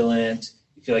vigilant.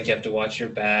 You feel like you have to watch your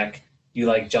back.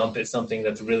 You jump at something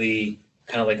that's really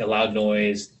kind of a loud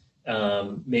noise.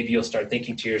 maybe you'll start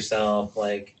thinking to yourself,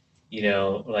 like,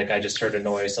 like I just heard a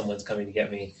noise, someone's coming to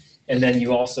get me. And then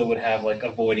you also would have like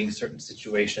avoiding certain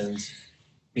situations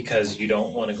because you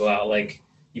don't want to go out. Like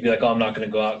you'd be like, oh, I'm not going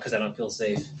to go out because I don't feel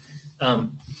safe.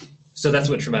 So that's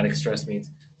what traumatic stress means.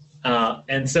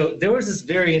 And so there was this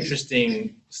very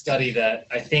interesting study that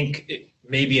I think it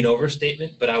may be an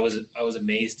overstatement, but I was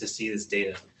amazed to see this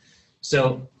data.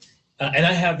 So, and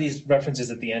I have these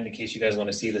references at the end in case you guys want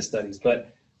to see the studies.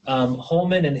 But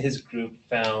Holman and his group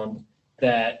found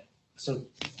that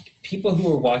people who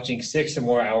were watching 6 or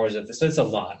more hours of this, so it's a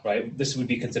lot, right? This would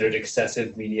be considered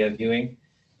excessive media viewing.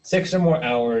 6 or more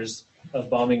hours of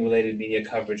bombing-related media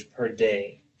coverage per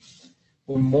day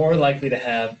were more likely to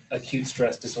have acute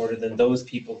stress disorder than those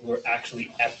people who were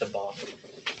actually at the bombing.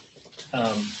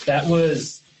 That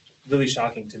was really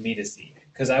shocking to me to see,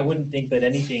 because I wouldn't think that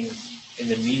anything in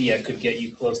the media could get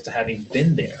you close to having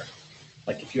been there.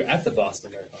 Like if you're at the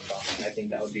Boston Marathon bombing, I think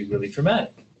that would be really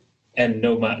traumatic. And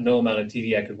no amount of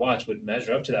TV I could watch would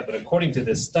measure up to that. But according to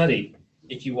this study,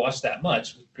 if you watch that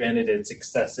much, granted it's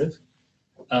excessive,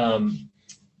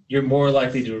 you're more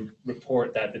likely to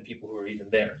report that than people who are even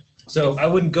there. So I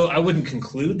wouldn't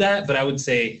conclude that, but I would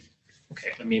say,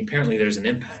 okay, I mean, apparently there's an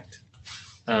impact.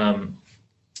 And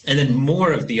then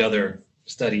more of the other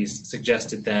studies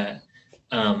suggested that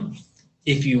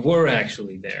if you were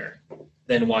actually there,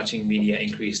 then watching media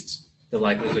increased the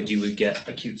likelihood you would get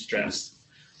acute stress.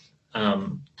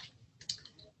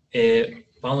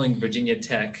 Following Virginia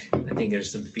Tech, I think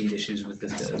there's some feed issues with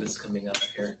this coming up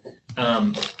here.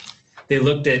 They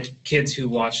looked at kids who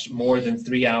watched more than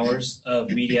 3 hours of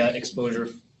media exposure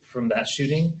from that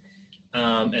shooting,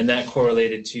 and that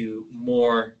correlated to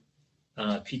more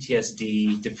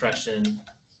PTSD, depression,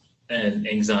 and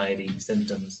anxiety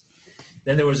symptoms.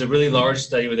 Then there was a really large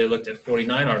study where they looked at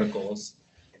 49 articles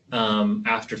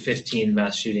after 15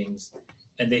 mass shootings,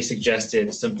 and they suggested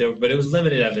but it was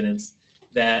limited evidence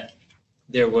that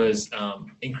there was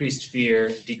increased fear,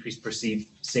 decreased perceived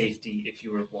safety if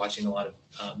you were watching a lot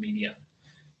of media.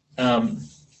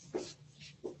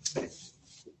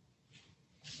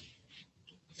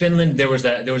 Finland, there was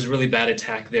a really bad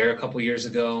attack there a couple years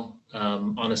ago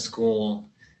on a school,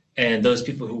 and those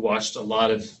people who watched a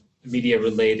lot of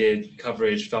media-related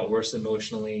coverage felt worse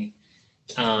emotionally.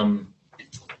 But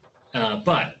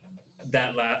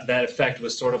that effect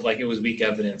was sort of like it was weak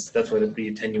evidence. That's what the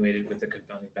attenuated with the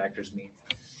confounding factors mean.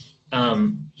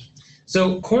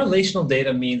 So correlational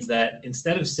data means that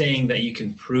instead of saying that you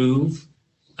can prove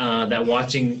that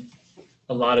watching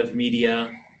a lot of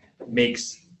media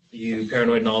makes you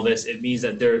paranoid and all this, it means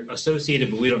that they're associated,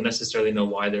 but we don't necessarily know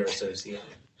why they're associated.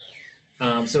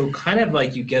 So kind of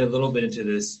like you get a little bit into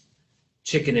this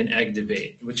chicken and egg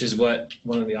debate, which is what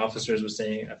one of the officers was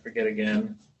saying. I forget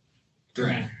again.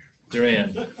 Duran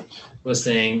was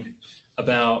saying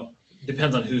about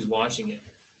depends on who's watching it.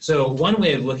 So one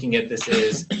way of looking at this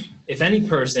is if any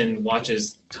person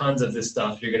watches tons of this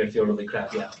stuff, you're going to feel really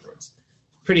crappy afterwards.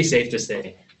 Pretty safe to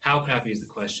say. How crappy is the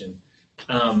question?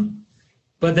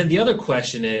 But then the other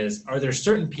question is, are there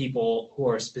certain people who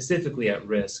are specifically at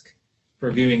risk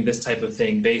for viewing this type of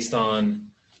thing based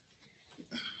on,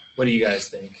 what do you guys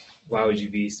think? Why would you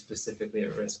be specifically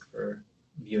at risk for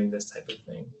viewing this type of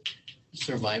thing?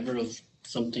 Survivor of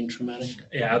something traumatic?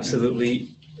 Yeah,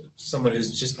 absolutely. Someone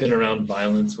who's just been around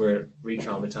violence where it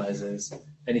re-traumatizes.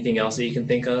 Anything else that you can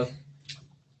think of?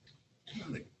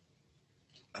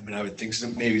 I mean, I would think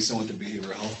maybe someone with a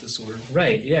behavioral health disorder.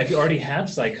 Right, yeah. If you already have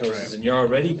psychosis and you're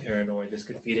already paranoid, this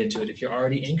could feed into it. If you're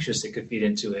already anxious, it could feed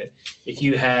into it. If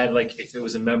you had, if it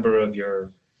was a member of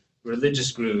your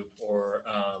religious group or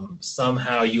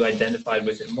somehow you identified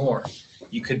with it more,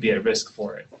 you could be at risk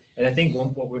for it. And I think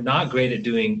what we're not great at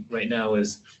doing right now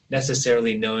is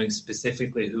necessarily knowing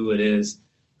specifically who it is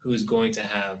who's going to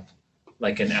have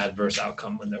an adverse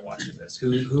outcome when they're watching this.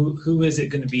 Who is it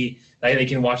going to be? They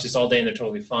can watch this all day and they're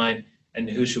totally fine. And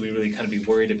who should we really kind of be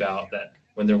worried about that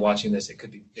when they're watching this, it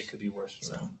could be worse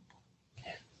for them.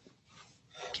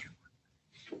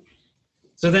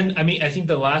 So then, I mean, I think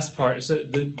the last part. So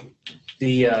the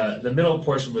middle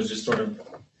portion was just sort of,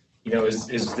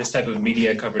 is this type of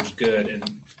media coverage good?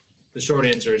 And the short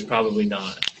answer is probably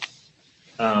not.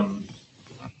 And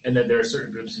that there are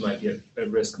certain groups who might be at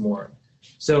risk more.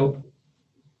 So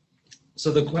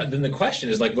then the question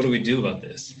is what do we do about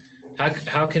this?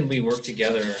 How can we work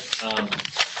together,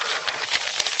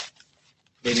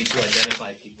 maybe to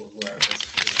identify people who are at risk?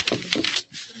 What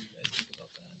do you guys think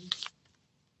about that?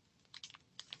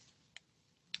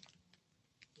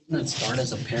 Doesn't that start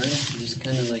as a parent? Just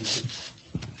kind of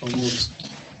almost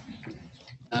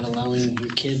not allowing your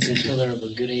kids until they're of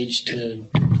a good age to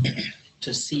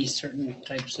to see certain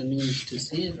types of news to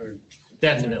see it, or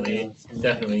Definitely,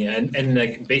 yeah. And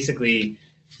like basically,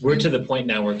 we're to the point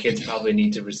now where kids probably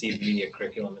need to receive media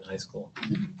curriculum in high school.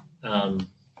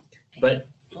 But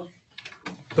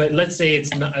let's say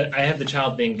it's not. I have the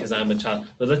child thing because I'm a child.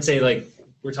 But let's say like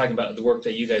we're talking about the work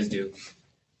that you guys do.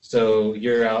 So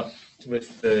you're out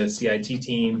with the CIT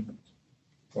team,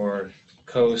 or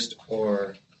Coast,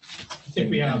 or. I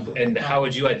think we have. And how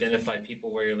would you identify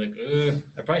people where you're like,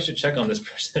 I probably should check on this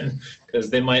person because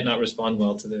they might not respond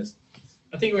well to this?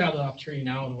 I think we have the opportunity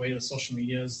now, the way the social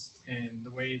media is and the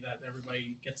way that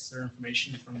everybody gets their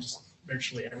information from just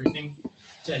virtually everything,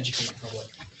 to educate the public.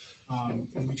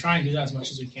 And we try and do that as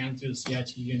much as we can through the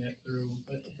CIT unit, through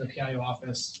the PIO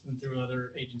office, and through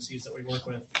other agencies that we work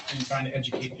with, and trying to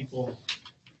educate people.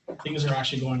 Things are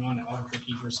actually going on at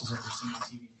Albuquerque versus what we're seeing on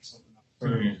TV or something.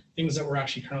 Or things that we're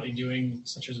actually currently doing,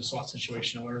 such as a SWAT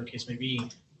situation or whatever the case may be,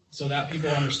 so that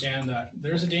people understand that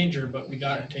there's a danger, but we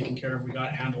got it taken care of, we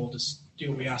got it handled, just do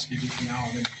what we ask you to do from now,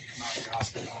 and then come out of your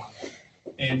house and go on.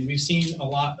 And we've seen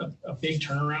a big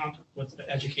turnaround with the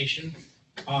education,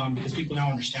 because people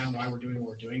now understand why we're doing what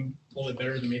we're doing a little bit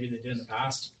better than maybe they did in the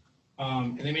past.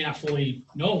 And they may not fully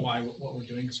know what we're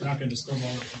doing, because we're not going to distill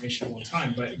all the information at one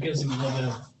time, but it gives them a little bit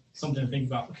of something to think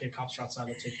about. Okay, cops are outside,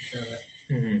 they're taking care of it.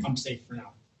 I'm safe for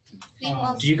now.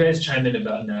 Do you guys chime in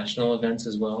about national events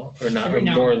as well, or not, or Every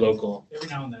now more and then. local? Every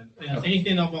now and then.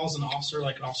 Anything that involves an officer,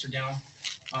 like an officer down,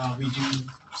 we do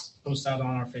post that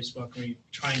on our Facebook. We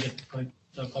try and get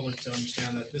the public to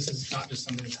understand that this is not just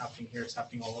something that's happening here, it's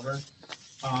happening all over.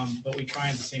 But we try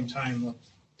at the same time,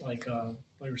 like what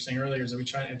we were saying earlier, is that we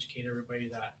try to educate everybody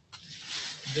that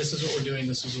this is what we're doing,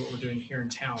 this is what we're doing here in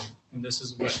town, and this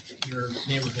is what your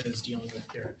neighborhood is dealing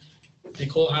with here.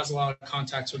 Nicole has a lot of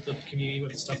contacts with the community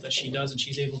with the stuff that she does, and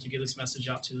she's able to get this message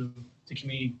out to the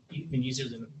community even easier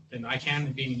than I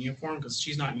can, being in uniform, because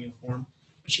she's not in uniform.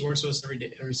 But she works with us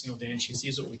every single day, and she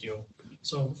sees what we do.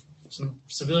 So from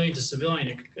civilian to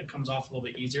civilian, it comes off a little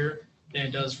bit easier than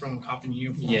it does from a cop in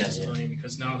uniform to civilian,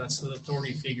 because now that's the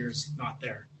authority figure's not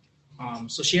there.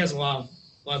 So she has a lot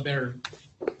better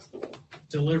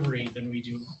delivery than we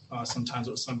do sometimes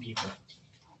with some people.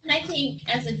 And I think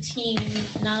as a team,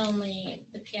 not only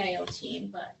the PIO team,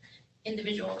 but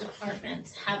individual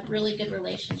departments have really good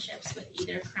relationships with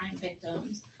either crime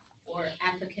victims or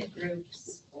advocate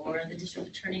groups or the district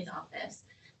attorney's office.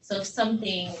 So if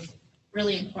something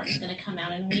really important is going to come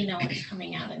out and we know it's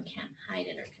coming out and can't hide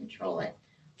it or control it,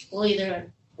 we'll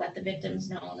either let the victims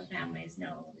know, the families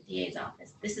know, the DA's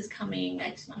office, this is coming, I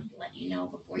just wanted to let you know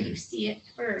before you see it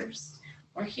first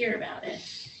or hear about it.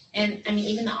 And I mean,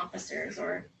 even the officers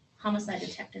or homicide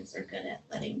detectives are good at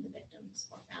letting the victims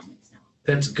or families know.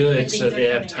 That's good, so they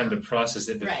have time to process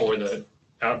it before the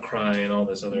outcry and all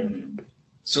this other.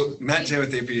 So Matt Tan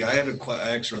with APD, I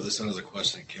actually wrote this down as a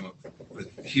question that came up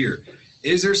with here.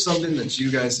 Is there something that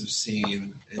you guys have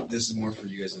seen, and this is more for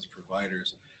you guys as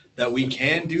providers, that we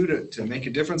can do to make a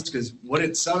difference? Because what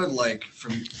it sounded like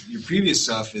from your previous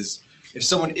stuff is if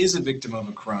someone is a victim of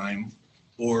a crime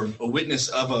or a witness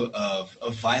of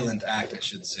a violent act, I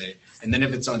should say, and then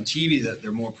if it's on TV that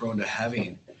they're more prone to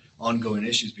having ongoing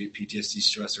issues, be it PTSD,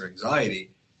 stress, or anxiety,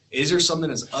 is there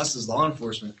something as us as law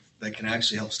enforcement that can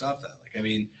actually help stop that? Like, I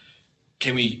mean,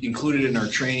 can we include it in our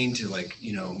training to, like,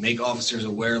 you know, make officers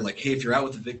aware, like, hey, if you're out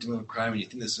with a victim of a crime and you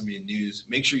think there's somebody in news,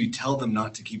 make sure you tell them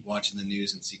not to keep watching the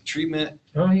news and seek treatment.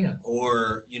 Oh, yeah.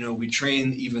 Or, you know, we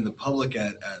train even the public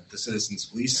at the Citizens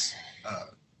Police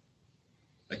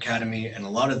Academy, and a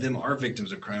lot of them are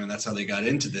victims of crime, and that's how they got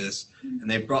into this, and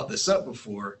they've brought this up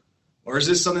before. Or is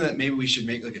this something that maybe we should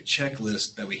make like a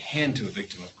checklist that we hand to a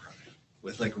victim of crime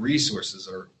with like resources?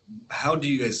 Or how do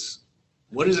you guys,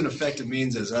 what is an effective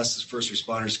means as us as first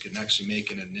responders can actually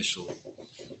make an initial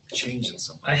change in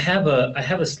something? I have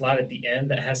a slide at the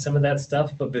end that has some of that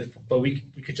stuff, but we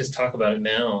could just talk about it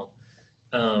now,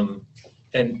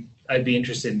 and I'd be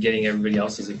interested in getting everybody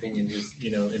else's opinion, who's,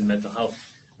 you know, in mental health.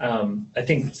 I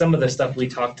think some of the stuff we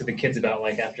talk to the kids about,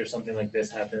 like after something like this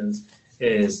happens,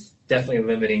 is definitely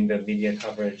limiting the media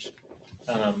coverage,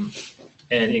 and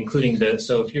including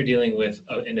so if you're dealing with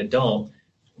an adult,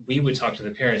 we would talk to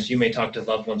the parents. You may talk to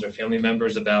loved ones or family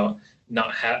members about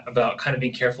about kind of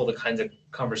being careful the kinds of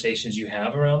conversations you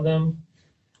have around them.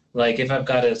 Like if I've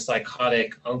got a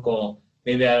psychotic uncle,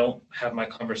 maybe I don't have my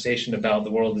conversation about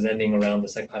the world is ending around the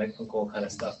psychotic uncle kind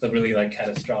of stuff, the really like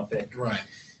catastrophic. Right.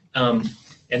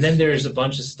 And then there's a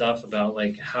bunch of stuff about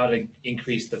like how to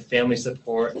increase the family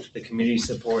support, the community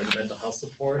support, and mental health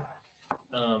support.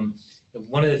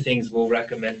 One of the things we'll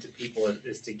recommend to people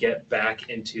is to get back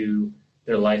into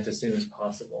their life as soon as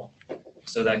possible.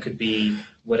 So that could be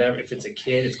whatever. If it's a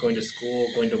kid, it's going to school,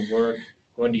 going to work,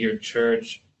 going to your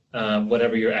church,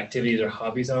 whatever your activities or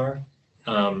hobbies are.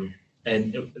 And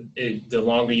the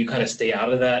longer you kind of stay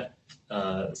out of that,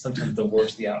 sometimes the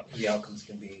worse the outcomes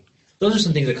can be. Those are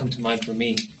some things that come to mind for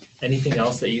me. Anything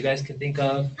else that you guys can think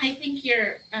of? I think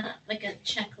your like a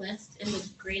checklist is a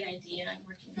great idea. I'm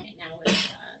working right now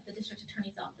with the district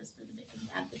attorney's office for the victims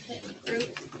advocate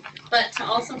group, but to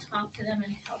also talk to them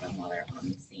and tell them while they're on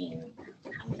the scene,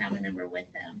 have a family member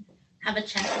with them, have a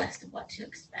checklist of what to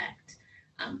expect.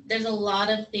 There's a lot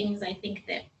of things I think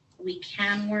that we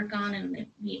can work on and that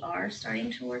we are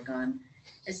starting to work on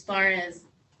as far as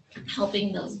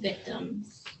helping those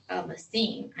victims of a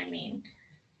scene. I mean,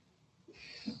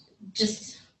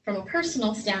 just from a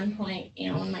personal standpoint,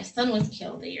 when my son was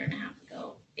killed 1.5 years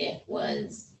ago, it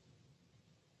was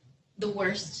the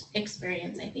worst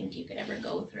experience I think you could ever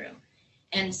go through.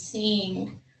 And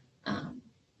seeing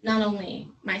not only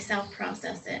myself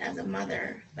process it as a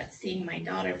mother, but seeing my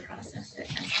daughter process it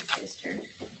as a sister,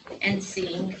 and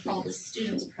seeing all the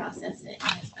students process it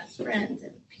as best friends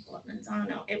and people at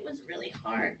Manzano, it was really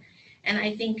hard. And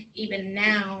I think even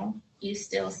now, you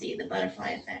still see the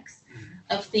butterfly effects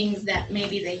of things that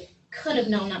maybe they could have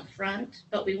known up front,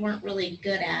 but we weren't really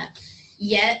good at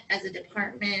yet as a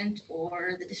department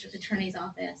or the district attorney's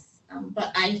office.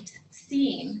 But I've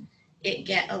seen it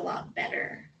get a lot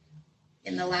better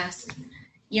in the last 1.5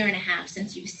 years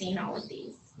since you've seen all of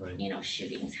these,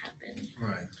 shootings happen,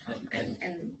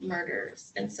 and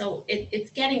murders. And so it's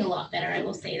getting a lot better. I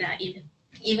will say that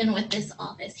even with this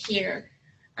office here,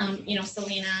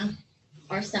 Selena,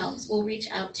 ourselves will reach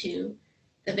out to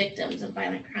the victims of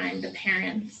violent crime, the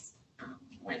parents,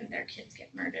 when their kids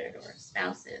get murdered or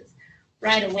spouses,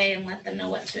 right away and let them know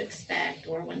what to expect,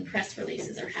 or when press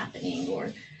releases are happening,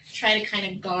 or try to kind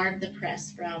of guard the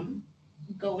press from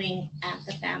going at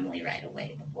the family right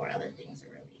away before other things are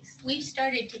released. We've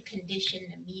started to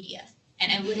condition the media,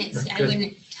 and I wouldn't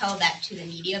tell that to the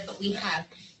media, but we have.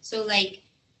 So like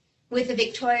with the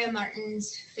Victoria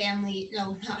Martin's family,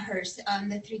 no, not hers,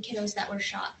 the 3 kiddos that were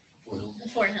shot. The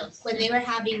Fort Hills. When they were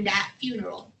having that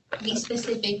funeral, we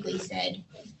specifically said,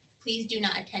 please do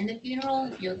not attend the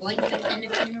funeral. If you're going to attend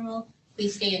a funeral,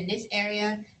 please stay in this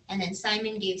area. And then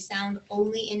Simon gave sound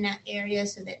only in that area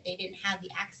so that they didn't have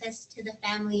the access to the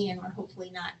family and were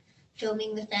hopefully not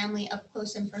filming the family up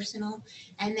close and personal.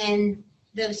 And then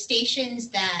the stations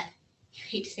that, I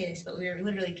hate to say this, but we were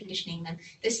literally conditioning them.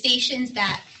 The stations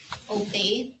that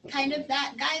obeyed kind of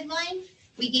that guideline,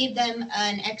 we gave them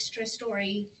an extra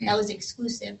story that was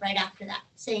exclusive right after that,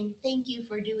 saying thank you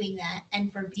for doing that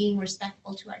and for being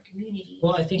respectful to our community.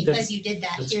 Well, I think because you did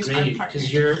that. Here's great, our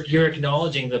because partner. you're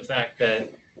acknowledging the fact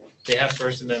that they have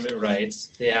First Amendment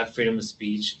rights, they have freedom of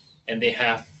speech, and they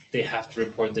have to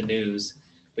report the news.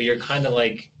 But you're kind of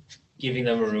like giving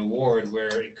them a reward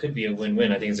where it could be a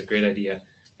win-win. I think it's a great idea.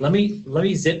 Let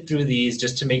me zip through these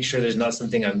just to make sure there's not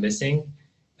something I'm missing,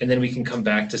 and then we can come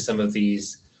back to some of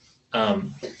these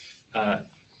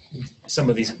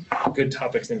good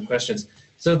topics and questions.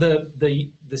 So the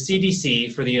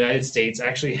CDC for the United States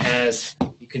actually has,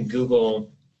 you can Google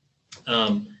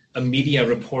a media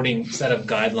reporting set of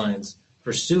guidelines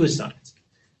for suicides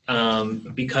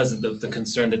because of the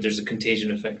concern that there's a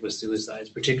contagion effect with suicides,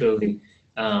 particularly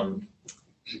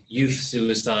youth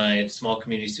suicide, small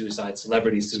community suicide,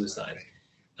 celebrity suicide.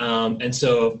 And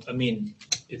so, I mean,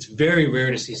 it's very rare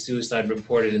to see suicide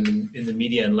reported in the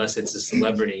media unless it's a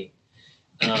celebrity.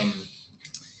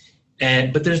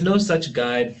 But there's no such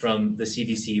guide from the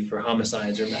CDC for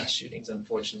homicides or mass shootings,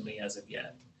 unfortunately, as of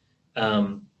yet.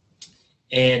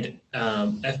 FBI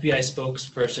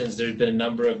spokespersons, there's been a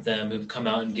number of them who've come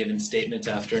out and given statements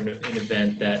after an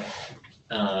event that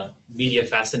media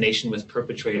fascination with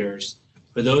perpetrators,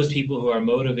 for those people who are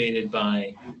motivated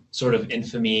by sort of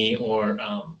infamy or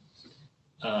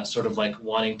sort of like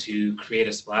wanting to create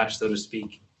a splash, so to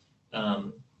speak,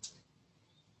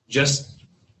 just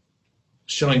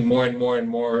showing more and more and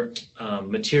more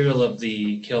material of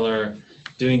the killer,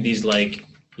 doing these like,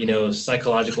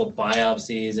 psychological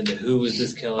biopsies into who is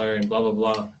this killer and blah, blah,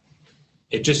 blah.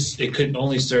 It could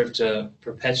only serve to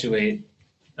perpetuate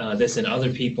this in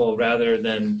other people rather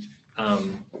than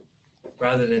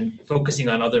focusing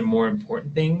on other more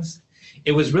important things.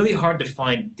 It was really hard to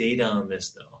find data on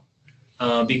this though,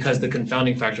 because the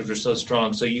confounding factors were so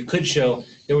strong. So you could show,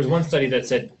 there was one study that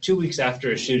said 2 weeks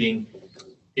after a shooting,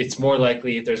 it's more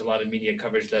likely if there's a lot of media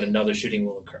coverage that another shooting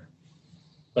will occur,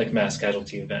 like mass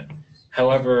casualty event.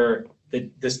 However,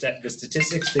 the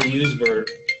statistics they used were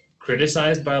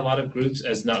criticized by a lot of groups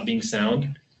as not being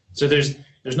sound. So there's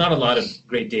not a lot of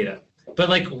great data. But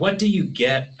like, what do you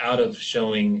get out of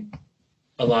showing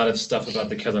a lot of stuff about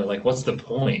the killer. Like, what's the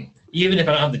point? Even if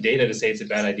I don't have the data to say it's a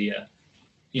bad idea,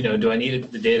 do I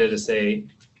need the data to say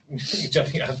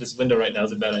jumping out of this window right now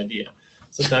is a bad idea?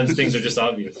 Sometimes things are just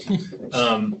obvious.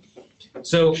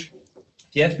 So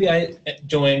the FBI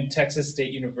joined Texas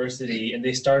State University, and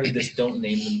they started this Don't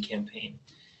Name Them campaign.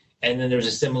 And then there's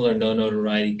a similar No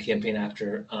Notoriety campaign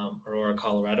after Aurora,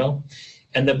 Colorado.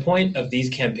 And the point of these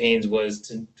campaigns was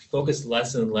to focus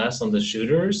less and less on the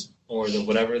shooters or the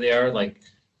whatever they are, like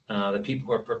the people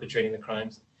who are perpetrating the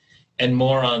crimes, and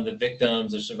more on the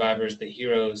victims, the survivors, the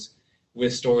heroes,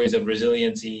 with stories of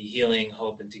resiliency, healing,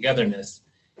 hope, and togetherness.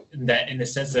 That, in the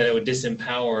sense that it would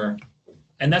disempower,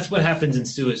 and that's what happens in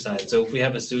suicide. So if we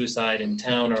have a suicide in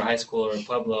town or high school or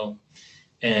Pueblo,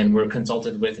 and we're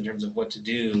consulted with in terms of what to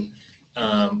do,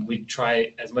 we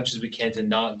try as much as we can to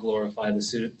not glorify the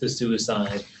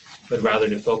suicide, but rather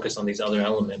to focus on these other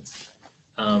elements.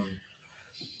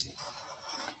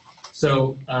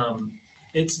 So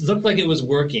it looked like it was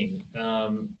working.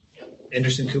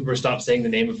 Anderson Cooper stopped saying the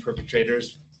name of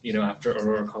perpetrators, after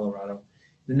Aurora, Colorado.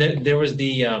 Then there was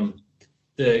the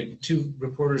 2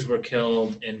 reporters were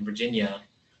killed in Virginia,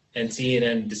 and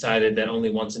CNN decided that only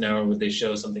once an hour would they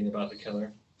show something about the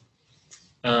killer.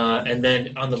 And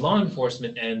then on the law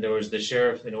enforcement end, there was the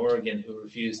sheriff in Oregon who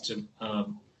refused to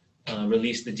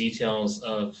release the details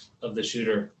of the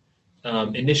shooter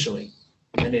initially,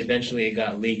 and eventually it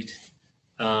got leaked.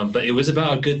 But it was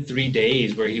about a good 3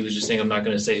 days where he was just saying, I'm not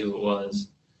going to say who it was,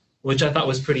 which I thought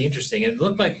was pretty interesting. It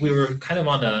looked like we were kind of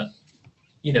on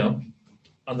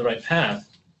on the right path,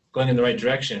 going in the right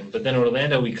direction. But then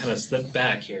Orlando, we kind of slipped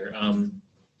back here.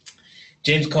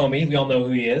 James Comey, we all know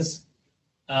who he is,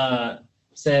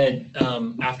 said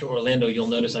after Orlando, you'll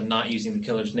notice I'm not using the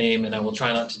killer's name, and I will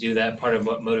try not to do that. Part of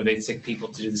what motivates sick people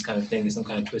to do this kind of thing is some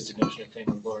kind of twisted notion of fame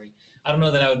and glory. I don't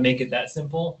know that I would make it that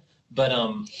simple, but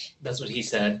that's what he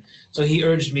said. So he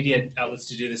urged media outlets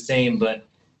to do the same, but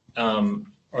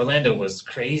Orlando was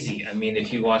crazy. I mean,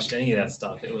 if you watched any of that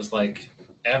stuff, it was like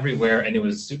everywhere, and it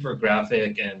was super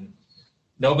graphic, and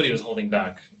nobody was holding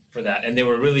back for that. And they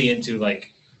were really into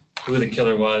like who the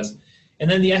killer was. And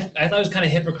then I thought it was kind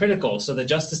of hypocritical. So the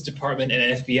Justice Department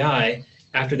and FBI,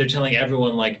 after they're telling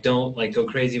everyone like don't like go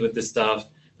crazy with this stuff,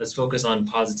 let's focus on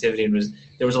positivity, and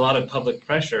there was a lot of public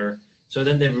pressure. So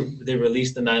then they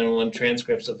released the 911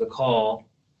 transcripts of the call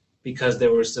because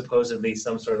there was supposedly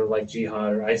some sort of like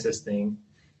jihad or ISIS thing.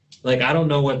 Like, I don't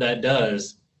know what that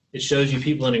does. It shows you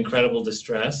people in incredible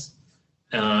distress.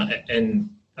 And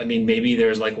I mean, maybe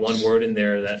there's like one word in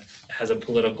there that has a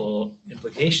political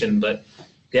implication, but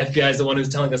the FBI is the one who's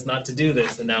telling us not to do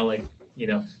this. And now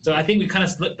so I think we kind of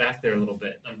slipped back there a little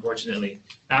bit, unfortunately,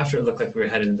 after it looked like we were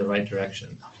headed in the right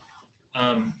direction.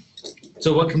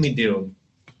 So what can we do?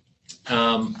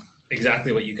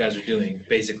 Exactly what you guys are doing,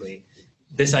 basically.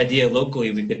 This idea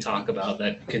locally we could talk about,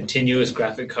 that continuous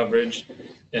graphic coverage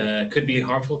could be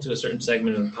harmful to a certain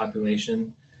segment of the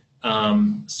population.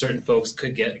 Certain folks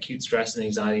could get acute stress and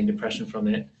anxiety and depression from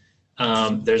it.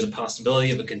 There's a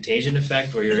possibility of a contagion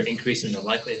effect where you're increasing the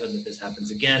likelihood that this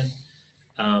happens again.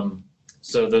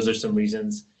 So those are some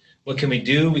reasons. What can we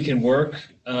do? We can work,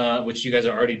 which you guys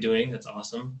are already doing. That's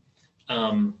awesome.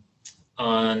 On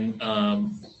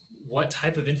what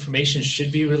type of information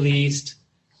should be released,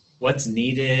 what's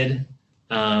needed.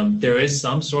 There is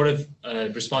some sort of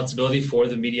responsibility for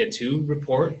the media to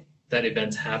report that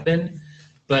events happen,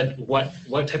 but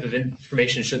what type of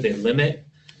information should they limit?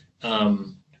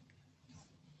 And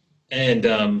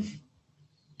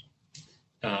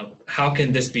how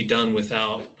can this be done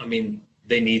without, I mean,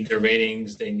 they need their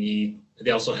ratings, they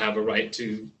also have a right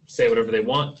to say whatever they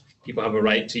want. People have a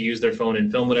right to use their phone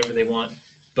and film whatever they want,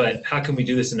 but how can we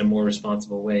do this in a more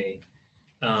responsible way?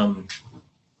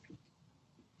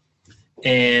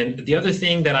 And the other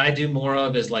thing that I do more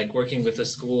of is like working with a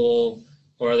school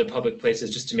or other public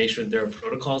places just to make sure that there are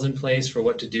protocols in place for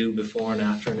what to do before and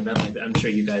after an event like that. I'm sure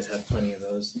you guys have plenty of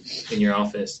those in your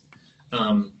office.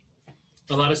 A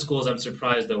lot of schools, I'm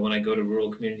surprised though, when I go to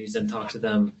rural communities and talk to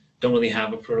them, don't really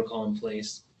have a protocol in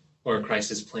place or a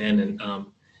crisis plan.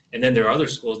 And then there are other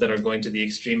schools that are going to the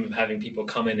extreme of having people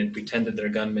come in and pretend that they're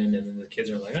gunmen, and then the kids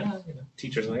are like,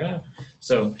 teachers are like,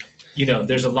 So,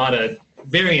 there's a lot of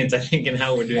variance, I think, in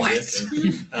how we're doing this.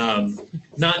 And,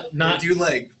 not do you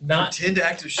pretend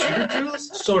active shooter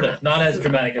drills? Sort of, not as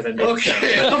dramatic as I made.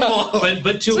 Okay, come on.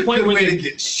 But to a point where to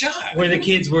get shot, where the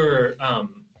kids were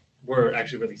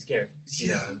actually really scared.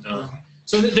 Yeah.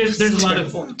 So there's a lot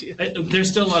of there's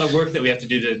still a lot of work that we have to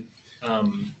do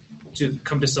to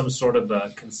come to some sort of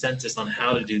a consensus on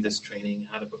how to do this training,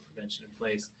 how to put prevention in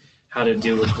place, how to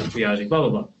deal with triaging, blah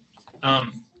blah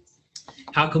blah.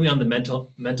 how can we on the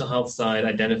mental health side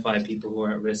identify people who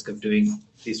are at risk of doing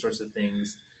these sorts of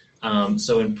things,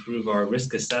 so improve our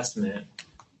risk assessment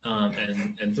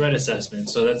and threat assessment.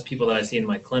 So that's people that I see in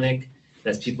my clinic,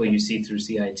 that's people you see through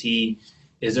CIT.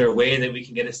 Is there a way that we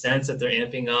can get a sense that they're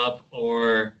amping up,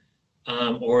 or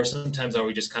sometimes are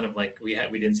we just kind of like we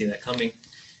didn't see that coming?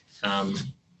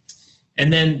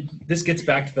 And then this gets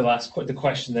back to the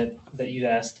question that you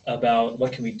asked about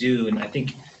what can we do, and I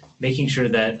think making sure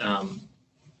that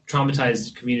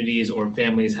traumatized communities or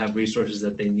families have resources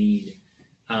that they need.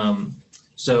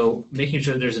 So making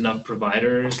sure there's enough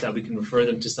providers that we can refer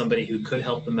them to somebody who could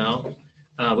help them out,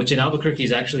 which in Albuquerque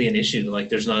is actually an issue. Like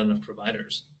there's not enough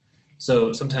providers.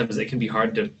 So sometimes it can be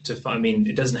hard to find. I mean,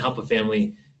 it doesn't help a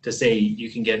family to say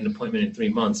you can get an appointment in 3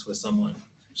 months with someone.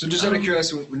 So just out of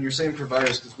curiosity, when you're saying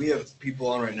providers, because we have people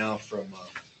on right now from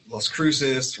Las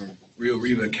Cruces, from Rio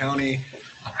Arriba County,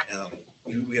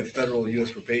 we have federal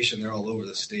U.S. probation, they're all over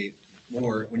the state.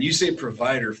 More when you say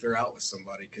provider, if they're out with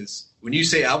somebody, because when you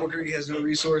say Albuquerque has no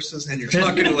resources and you're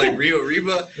talking to like Rio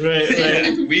Arriba,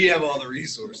 right. We have all the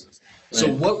resources. So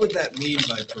what would that mean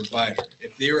by provider?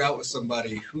 If they were out with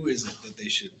somebody, who is it that they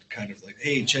should kind of like,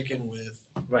 hey, check in with?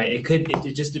 Right.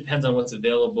 It just depends on what's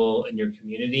available in your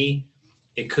community.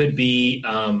 It could be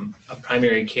a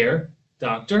primary care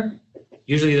doctor.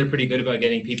 Usually they're pretty good about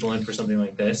getting people in for something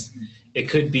like this. It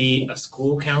could be a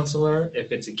school counselor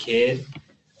if it's a kid.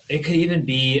 It could even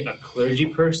be a clergy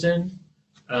person.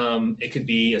 It could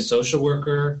be a social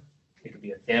worker. It could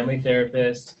be a family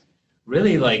therapist.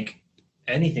 Really, like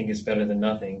anything is better than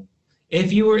nothing.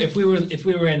 If we were in the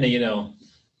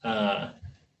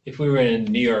if we were in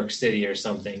New York City or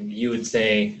something, you would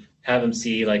say have them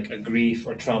see like a grief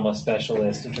or trauma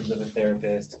specialist in terms of a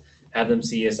therapist. Have them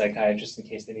see a psychiatrist in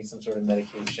case they need some sort of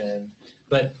medication.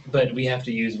 But we have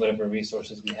to use whatever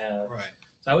resources we have. Right.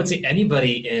 So I would say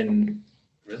anybody in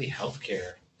really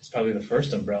healthcare is probably the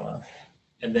first umbrella.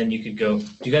 And then you could go,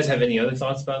 do you guys have any other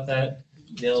thoughts about that?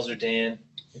 Nils or Dan,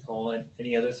 Nicole,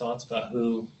 any other thoughts about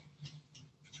who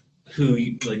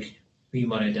you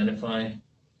might identify?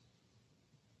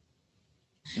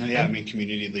 Yeah, I mean,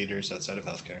 community leaders outside of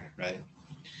healthcare, right?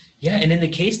 Yeah, and in the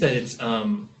case that it's,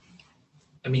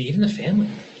 even the family,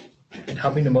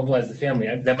 helping to mobilize the family,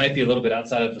 that might be a little bit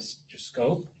outside of your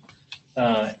scope,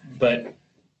 but,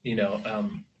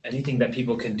 anything that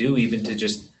people can do, even to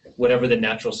just whatever the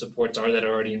natural supports are that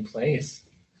are already in place.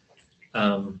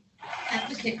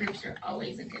 Advocate groups are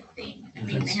always a good thing. I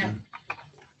mean, they have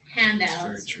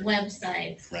handouts,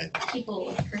 websites, people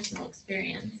with personal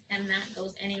experience, and that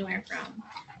goes anywhere from,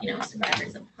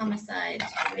 survivors of homicide,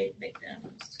 rape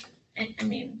victims,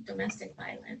 domestic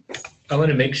violence. I want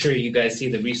to make sure you guys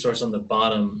see the resource on the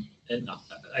bottom, and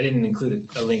I didn't include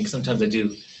a link, sometimes I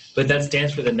do, but that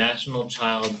stands for the National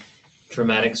Child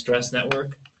Traumatic Stress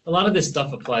Network. A lot of this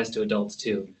stuff applies to adults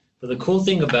too. But the cool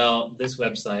thing about this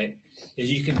website is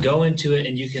you can go into it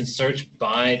and you can search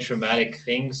by traumatic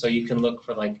things. So you can look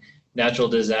for like natural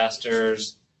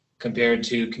disasters compared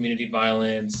to community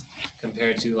violence,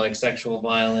 compared to like sexual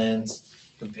violence,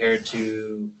 compared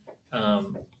to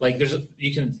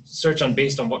you can search on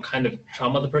based on what kind of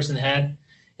trauma the person had.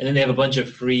 And then they have a bunch of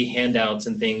free handouts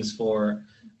and things for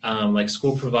like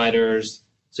school providers.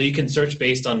 So you can search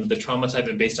based on the trauma type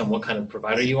and based on what kind of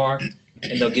provider you are,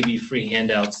 and they'll give you free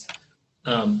handouts,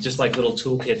 just like little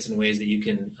toolkits and ways that you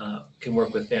can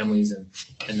work with families and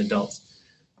adults.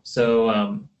 So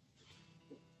and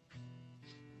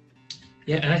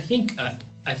I think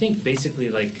basically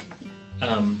like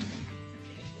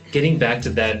getting back to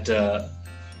that,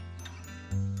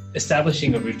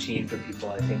 establishing a routine for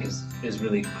people, I think is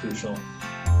really crucial.